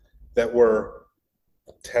month that were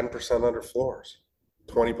 10% under floors,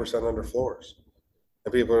 20% under floors.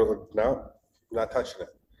 And people are like, no, I'm not touching it.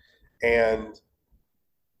 And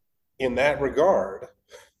in that regard,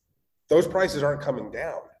 those prices aren't coming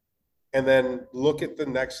down. And then look at the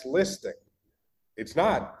next listing. It's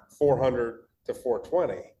not 400 to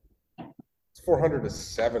 420. It's 400 to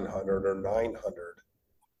 700 or 900.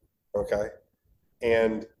 Okay.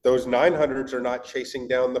 And those 900s are not chasing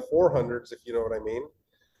down the 400s, if you know what I mean.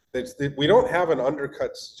 We don't have an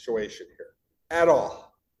undercut situation here at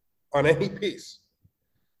all on any piece.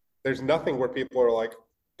 There's nothing where people are like,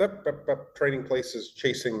 trading places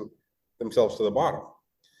chasing themselves to the bottom.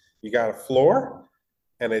 You got a floor,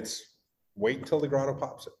 and it's wait until the grotto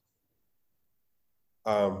pops it.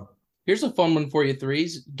 Here's a fun one for you,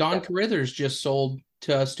 threes. Don Carithers just sold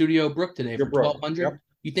to Studio Brook today for $1,200. Yep.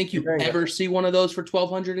 You think you ever see one of those for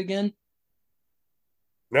 $1,200 again?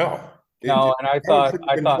 No, No, and I It thought should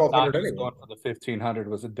have been not 1,200 just anyway. going for the 1,500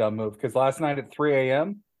 was a dumb move because last night at 3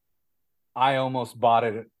 a.m. I almost bought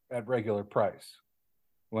it at regular price.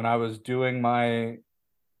 When I was doing my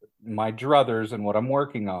druthers and what I'm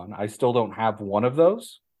working on, I still don't have one of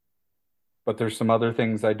those, but there's some other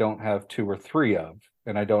things I don't have 2 or 3 of,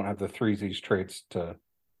 and I don't have the 3Z's traits to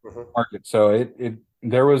market. So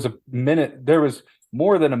there was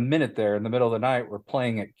more than a minute there in the middle of the night where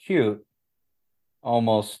playing it cute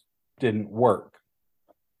almost didn't work.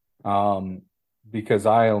 Because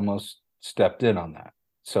I almost stepped in on that.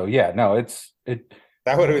 So yeah, no,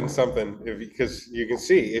 that would have been something because you can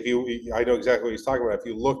see I know exactly what he's talking about. If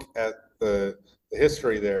you look at the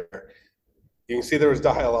history there, you can see there was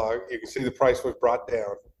dialogue. You can see the price was brought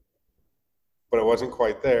down, but it wasn't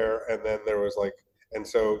quite there. And then there was and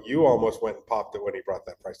so you almost went and popped it when he brought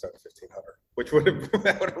that price down to 1,500, which would have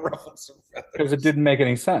ruffled some feathers. Because it didn't make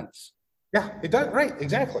any sense. Yeah, it does. Right.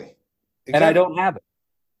 Exactly. And I don't have it.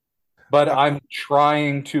 But I'm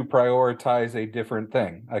trying to prioritize a different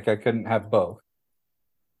thing. Like I couldn't have both.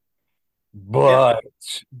 But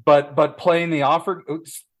playing the offer,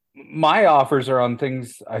 my offers are on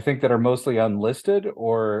things I think that are mostly unlisted,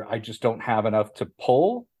 or I just don't have enough to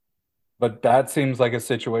pull. But that seems like a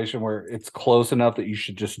situation where it's close enough that you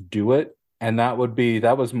should just do it. And that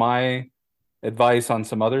was my advice on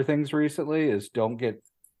some other things recently is don't get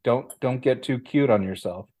too cute on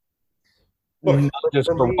yourself. Look, not just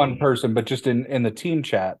for one person, but just in the team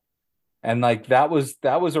chat. And that was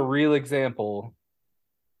a real example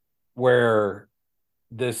where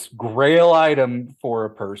this grail item for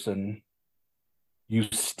a person, you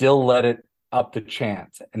still let it up to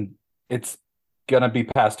chance, and it's gonna be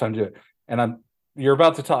passed on to it. And you're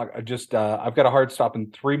about to talk. I've got a hard stop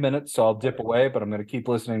in 3 minutes, so I'll dip away, but I'm gonna keep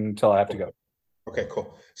listening until I have to go. Okay,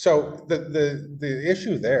 cool. So the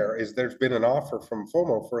issue there is there's been an offer from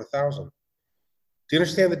FOMO for 1,000. Do you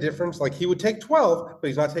understand the difference? Like he would take 12, but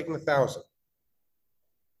he's not taking 1,000.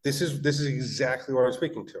 This is exactly what I'm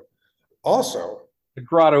speaking to. Also, the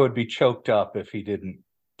Grotto would be choked up if he didn't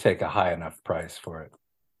take a high enough price for it.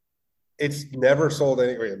 It's never sold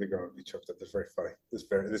anyway. The Grotto would be choked up. That's very funny. This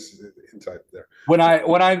is inside there. When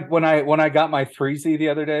I got my 3Z the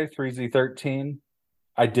other day, 3Z13,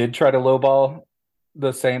 I did try to lowball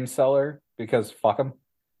the same seller because fuck him.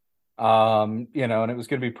 And it was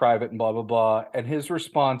going to be private and blah, blah, blah. And his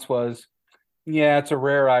response was, yeah, it's a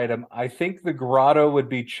rare item. I think the Grotto would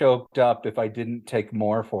be choked up if I didn't take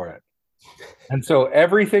more for it. And so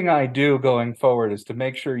everything I do going forward is to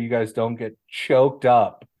make sure you guys don't get choked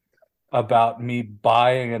up about me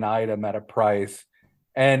buying an item at a price.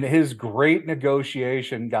 And his great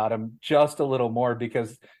negotiation got him just a little more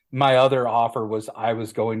because my other offer was I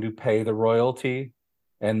was going to pay the royalty.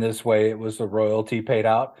 And this way it was the royalty paid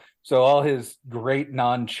out. So all his great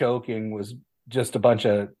non-choking was just a bunch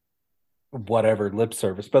of whatever lip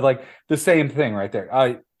service, but the same thing right there.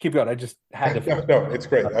 I keep going. I just had to. No, it's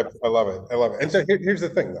great. I love it. I love it. And so here's the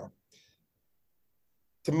thing, though.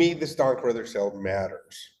 To me, the Stonk Brother sale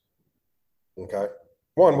matters. Okay.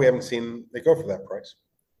 One, we haven't seen it go for that price.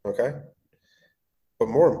 Okay. But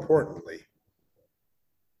more importantly,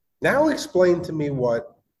 now explain to me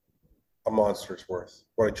what a Monster's worth,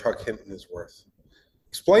 what a Chuck Hinton is worth.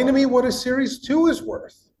 Explain to me what a Series 2 is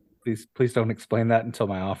worth. Please don't explain that until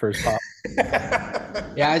my offers pop.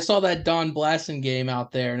 Yeah, I saw that Don Blasson game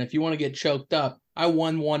out there, and if you want to get choked up, I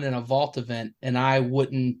won one in a vault event, and I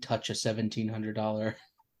wouldn't touch a $1,700.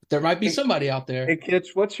 There might be somebody out there. Hey, Kitch,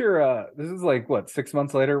 what's your this is 6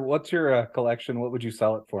 months later? What's your collection? What would you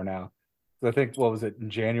sell it for now? I think, what was it, in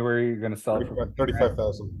January you're going to sell it for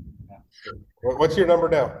 35,000. Yeah. What's your number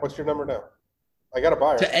now? I got a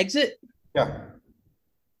buyer. To exit? Yeah.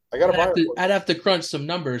 I got a buyer. I'd have to crunch some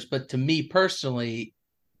numbers, but to me personally,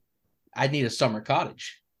 I'd need a summer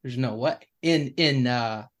cottage. There's no way. In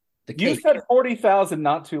the You said 40,000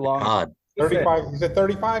 not too long ago. 35. He said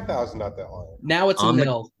 35,000 not that long. Now it's a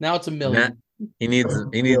mill. Now it's $1 million. He needs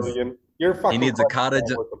a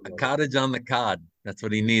cottage on the cod. That's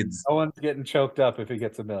what he needs. No one's getting choked up if he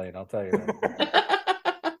gets $1 million, I'll tell you that.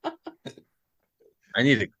 I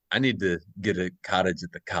need to get a cottage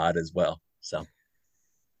at the cod as well. So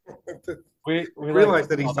we realize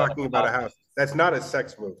that he's talking about a house. That's not a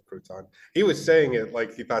sex move, Crouton. He was saying it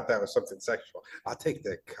like he thought that was something sexual. I'll take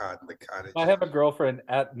the cottage. I have a girlfriend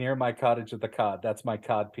near my cottage at the cod. That's my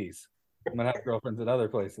cod piece. I'm gonna have girlfriends in other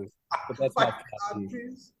places, but that's my cod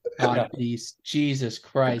piece. Cod piece. Jesus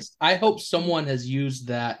Christ! I hope someone has used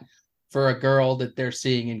that for a girl that they're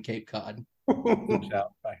seeing in Cape Cod.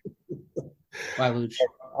 Bye. Bye, Luch.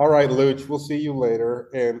 All right, Luch. We'll see you later.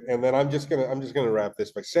 And then I'm just gonna wrap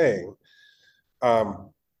this by saying,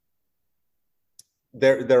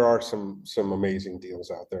 there are some amazing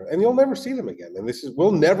deals out there, and you'll never see them again. And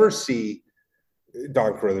we'll never see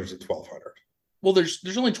Don Carruthers at 1,200. Well,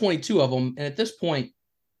 there's only 22 of them, and at this point,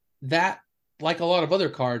 that, like a lot of other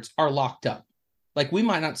cards, are locked up. Like, we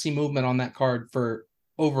might not see movement on that card for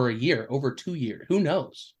over a year, over 2 years. Who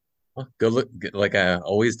knows? Well, go look, like I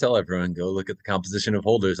always tell everyone, go look at the composition of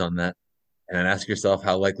holders on that and ask yourself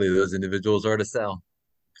how likely those individuals are to sell.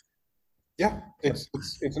 Yeah, it's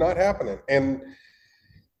not happening.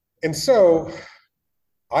 And so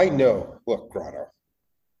I know, look, Grotto,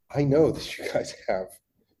 I know that you guys have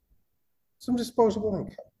some disposable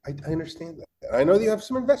income. I understand that. And I know that you have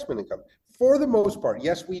some investment income. For the most part,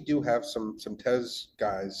 yes, we do have some TES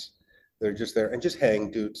guys that are just there and just hang,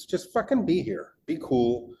 dudes. Just fucking be here. Be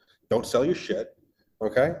cool. Don't sell your shit.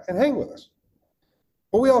 Okay? And hang with us.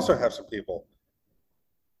 But we also have some people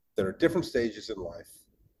that are different stages in life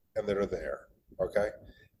and that are there. Okay?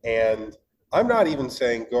 And I'm not even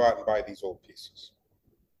saying go out and buy these old pieces.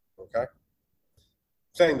 Okay?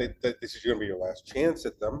 I'm saying that this is going to be your last chance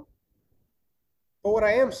at them. But what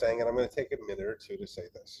I am saying, and I'm going to take a minute or two to say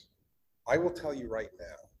this, I will tell you right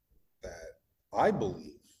now that I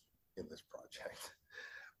believe in this project.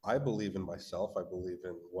 I believe in myself. I believe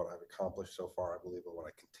in what I've accomplished so far. I believe in what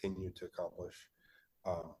I continue to accomplish.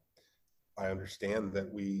 I understand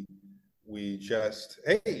that we just,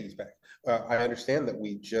 hey, he's back. I understand that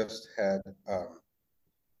we just had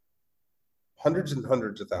hundreds and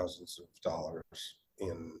hundreds of thousands of dollars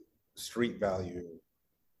in street value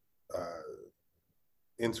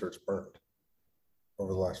inserts burned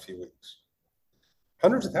over the last few weeks.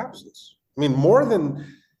 Hundreds of thousands. I mean, more than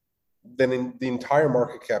in the entire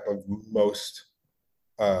market cap of most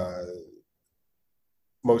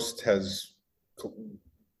TES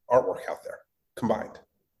artwork out there combined,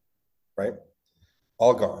 right?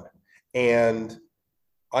 All gone. And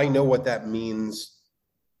I know what that means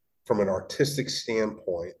from an artistic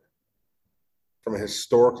standpoint, from a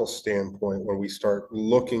historical standpoint, when we start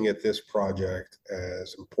looking at this project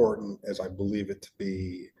as important as I believe it to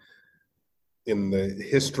be in the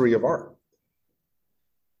history of art.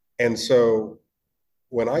 And so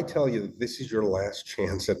when I tell you that this is your last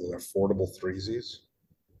chance at an affordable threesies,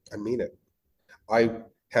 I mean it. I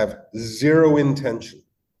have zero intention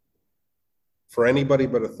for anybody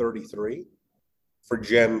but a 33 for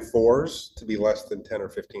Gen 4s to be less than $10,000 or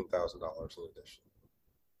 $15,000 in addition.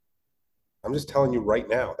 I'm just telling you right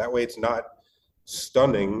now. That way it's not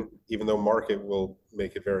stunning, even though market will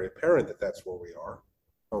make it very apparent that that's where we are.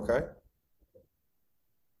 Okay?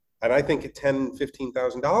 And I think at $10,000,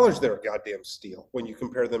 $15,000, they're a goddamn steal when you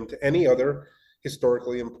compare them to any other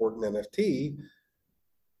historically important NFT.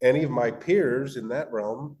 Any of my peers in that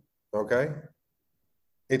realm, okay?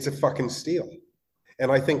 It's a fucking steal.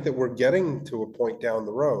 And I think that we're getting to a point down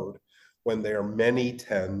the road when there are many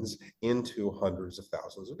tens into hundreds of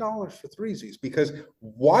thousands of dollars for threesies. Because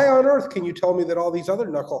why on earth can you tell me that all these other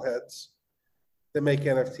knuckleheads that make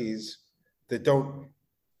NFTs that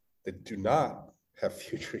do not have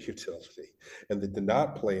future utility and that do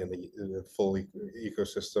not play in the full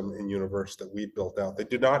ecosystem and universe that we built out, they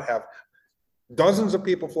do not have dozens of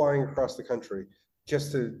people flying across the country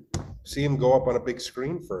just to see him go up on a big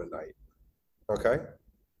screen for a night, okay?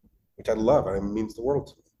 Which I love, and it means the world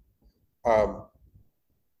to me.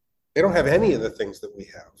 They don't have any of the things that we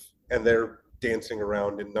have, and they're dancing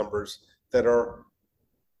around in numbers that are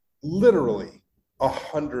literally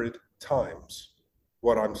 100 times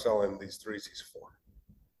what I'm selling these threesies for.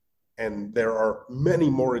 And there are many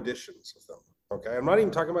more editions of them, okay? I'm not even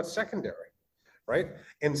talking about secondary, right?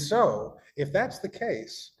 And so if that's the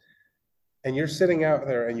case, and you're sitting out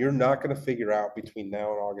there and you're not going to figure out between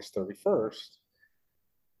now and August 31st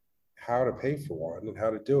how to pay for one and how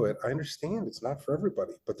to do it, I understand it's not for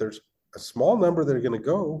everybody, but there's a small number that are going to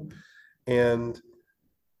go, and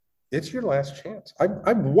it's your last chance.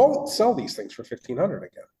 I won't sell these things for $1,500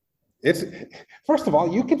 again. It's, first of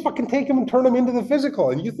all, you can fucking take them and turn them into the physical,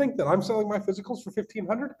 and you think that I'm selling my physicals for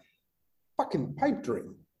 $1,500? Fucking pipe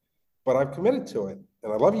dream. But I've committed to it,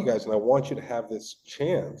 and I love you guys, and I want you to have this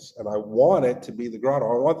chance, and I want it to be the Grotto.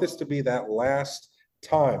 I want this to be that last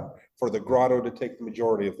time for the Grotto to take the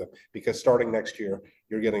majority of them, because starting next year,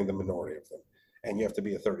 you're getting the minority of them, and you have to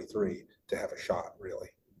be a 33 to have a shot, really,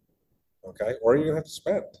 okay? Or you're gonna have to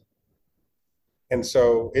spend. And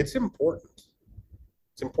so it's important.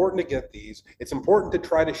 It's important to get these. It's important to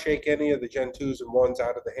try to shake any of the Gen 2s and 1s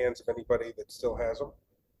out of the hands of anybody that still has them,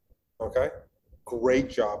 okay? Great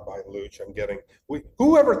job by Luch. I'm getting,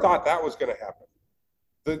 whoever thought that was going to happen?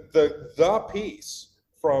 The piece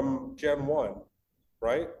from Gen 1,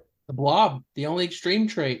 right? The blob, the only extreme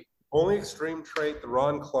trait. Only extreme trait, the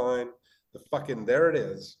Ron Klein, there it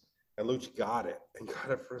is. And Luch got it and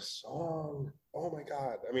got it for a song. Oh my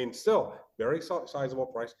God. I mean, still very sizable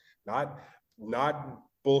price, not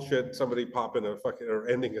bullshit. Somebody popping a fucking or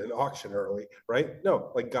ending an auction early, right?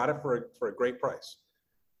 No, like got it for a great price.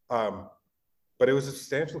 But it was a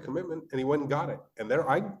substantial commitment and he went and got it. And there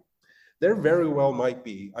very well might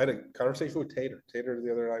be. I had a conversation with Tater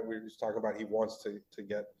the other night. We were just talking about he wants to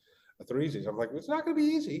get a 3Zs. I'm like, it's not going to be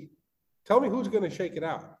easy. Tell me who's going to shake it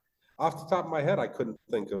out. Off the top of my head, I couldn't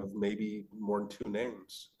think of maybe more than 2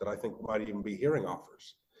 names that I think might even be hearing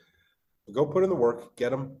offers. But go put in the work, get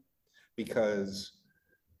them, because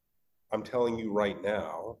I'm telling you right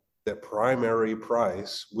now that primary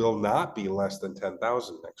price will not be less than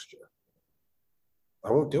 10,000 next year. I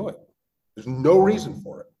won't do it. There's no reason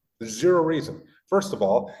for it. There's zero reason. First of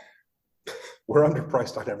all, we're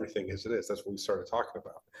underpriced on everything as it is. That's what we started talking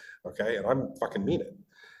about. Okay. And I'm fucking mean it.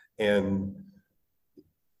 And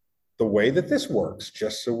the way that this works,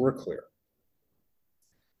 just so we're clear,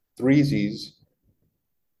 3Zs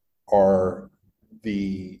are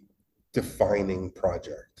the defining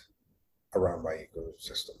project around my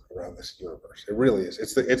ecosystem, around this universe. It really is.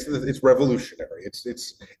 It's revolutionary.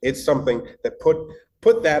 It's something that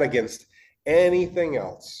put that against anything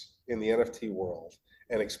else in the NFT world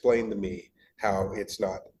and explain to me how it's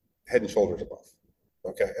not head and shoulders above.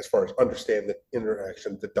 Okay, as far as understand the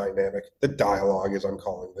interaction, the dynamic, the dialogue, as I'm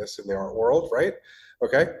calling this in the art world, right?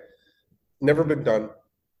 Okay, never been done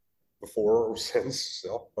before or since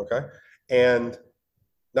still, okay? And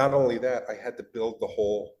not only that, I had to build the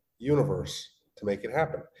whole universe to make it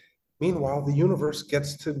happen. Meanwhile, the universe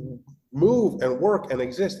gets to move and work and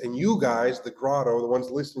exist. And you guys, the grotto, the ones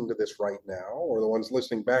listening to this right now, or the ones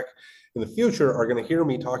listening back in the future, are going to hear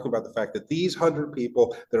me talking about the fact that these 100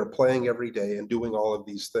 people that are playing every day and doing all of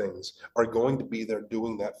these things are going to be there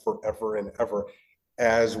doing that forever and ever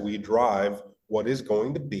as we drive what is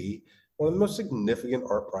going to be one of the most significant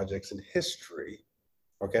art projects in history.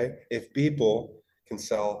 Okay? If people can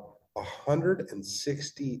sell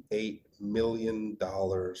 $168 million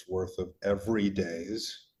worth of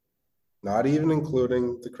everydays, not even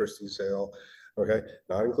including the Christie sale, okay,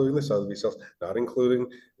 not including the Sotheby's sales, not including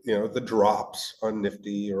the drops on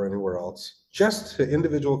Nifty or anywhere else, just to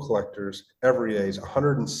individual collectors every day is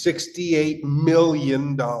 $168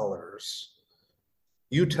 million.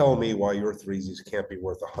 You tell me why your 3Zs can't be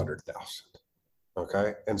worth 100,000.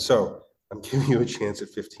 Okay, and so I'm giving you a chance at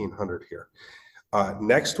 1,500 here.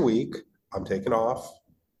 Next week, I'm taking off.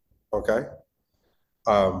 Okay.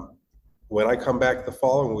 When I come back the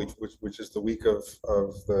following week, which is the week of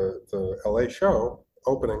the LA show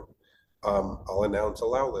opening, I'll announce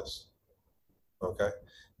allow list. Okay.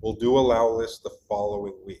 We'll do allow list the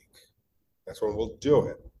following week. That's when we'll do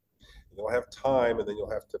it. You'll have time, and then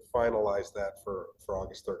you'll have to finalize that for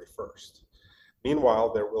August 31st.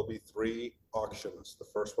 Meanwhile, there will be 3 auctions. The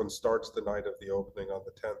first one starts the night of the opening on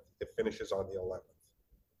the 10th. It finishes on the 11th.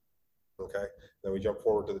 Okay. Then we jump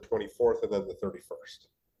forward to the 24th and then the 31st.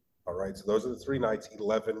 All right. So those are the 3 nights,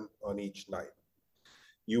 11 on each night.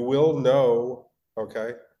 You will know,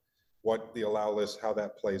 okay, what the allow list, how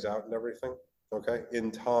that plays out and everything, okay, in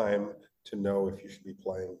time to know if you should be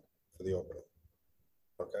playing for the opening.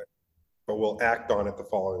 Okay. But we'll act on it the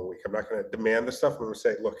following week. I'm not going to demand the stuff. I'm going to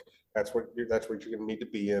say, look, that's what you're going to need to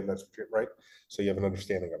be in. That's what you're right. So you have an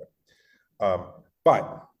understanding of it.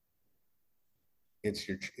 But it's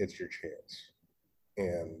your chance,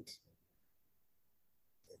 and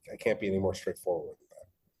I can't be any more straightforward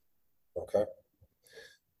than that. Okay.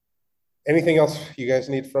 Anything else you guys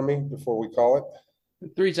need from me before we call it?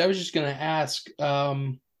 Threes, I was just going to ask.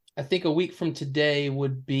 I think a week from today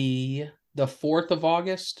would be the 4th of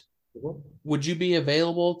August. Mm-hmm. Would you be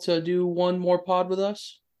available to do one more pod with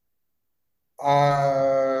us?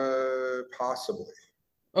 Possibly.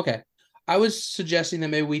 Okay. I was suggesting that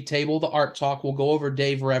maybe we table the art talk. We'll go over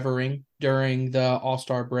Dave Revering during the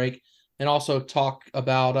All-Star break and also talk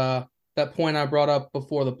about that point I brought up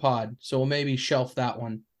before the pod. So we'll maybe shelf that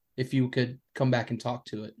one if you could come back and talk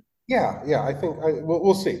to it. Yeah. I think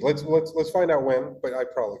we'll see. Let's find out when, but I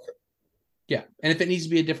probably could. Yeah, and if it needs to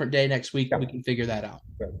be a different day next week, we can figure that out.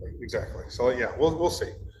 Exactly. So yeah, we'll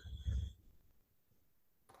see.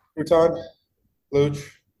 Rutan, Luch,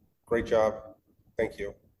 great job. Thank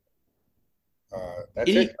you. That's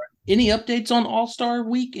it. Any updates on All-Star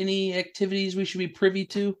Week? Any activities we should be privy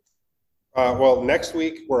to? Well, next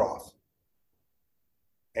week we're off,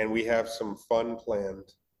 and we have some fun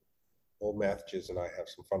planned. Old Math Jizz and I have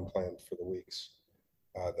some fun planned for the weeks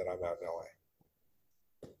that I'm out in LA.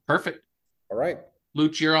 Perfect. All right.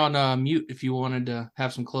 Luch, you're on mute if you wanted to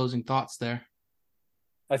have some closing thoughts there.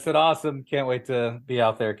 I said, awesome. Can't wait to be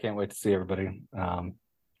out there. Can't wait to see everybody.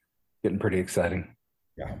 Getting pretty exciting.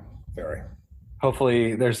 Yeah, very.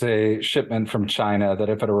 Hopefully there's a shipment from China that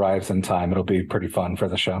if it arrives in time, it'll be pretty fun for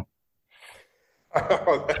the show.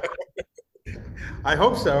 I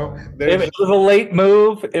hope so. It was a late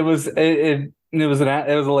move. It was a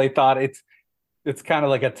late thought. It's kind of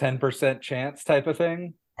like a 10% chance type of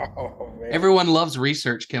thing. Oh, man. Everyone loves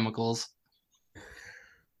research chemicals.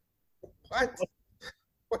 What?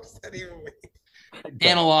 What does that even mean?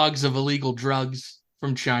 Analogs of illegal drugs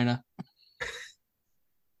from China.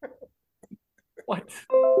 What?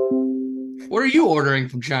 What are you ordering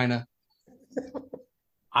from China?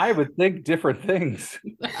 I would think different things.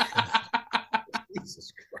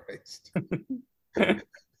 Jesus Christ.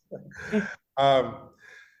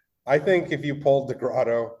 I think if you polled the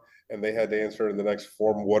Grotto and they had to answer in the next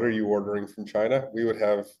form, what are you ordering from China? We would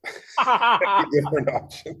have different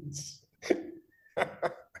options. I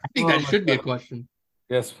think that should be a question.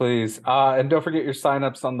 Yes, please. And don't forget your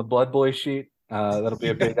signups on the Blood Boy sheet. That'll be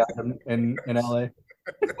a big item in LA.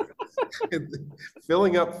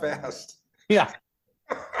 Filling up fast. Yeah.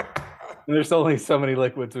 There's only so many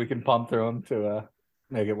liquids we can pump through them to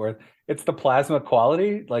make it worth. It's the plasma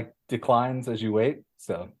quality, like, declines as you wait.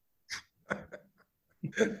 So.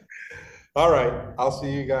 All right, I'll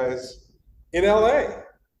see you guys in LA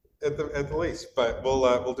at the least, but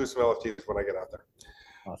we'll do some LFTs when I get out there.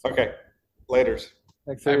 Awesome. Okay, laters.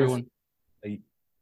 Thanks, Everyone.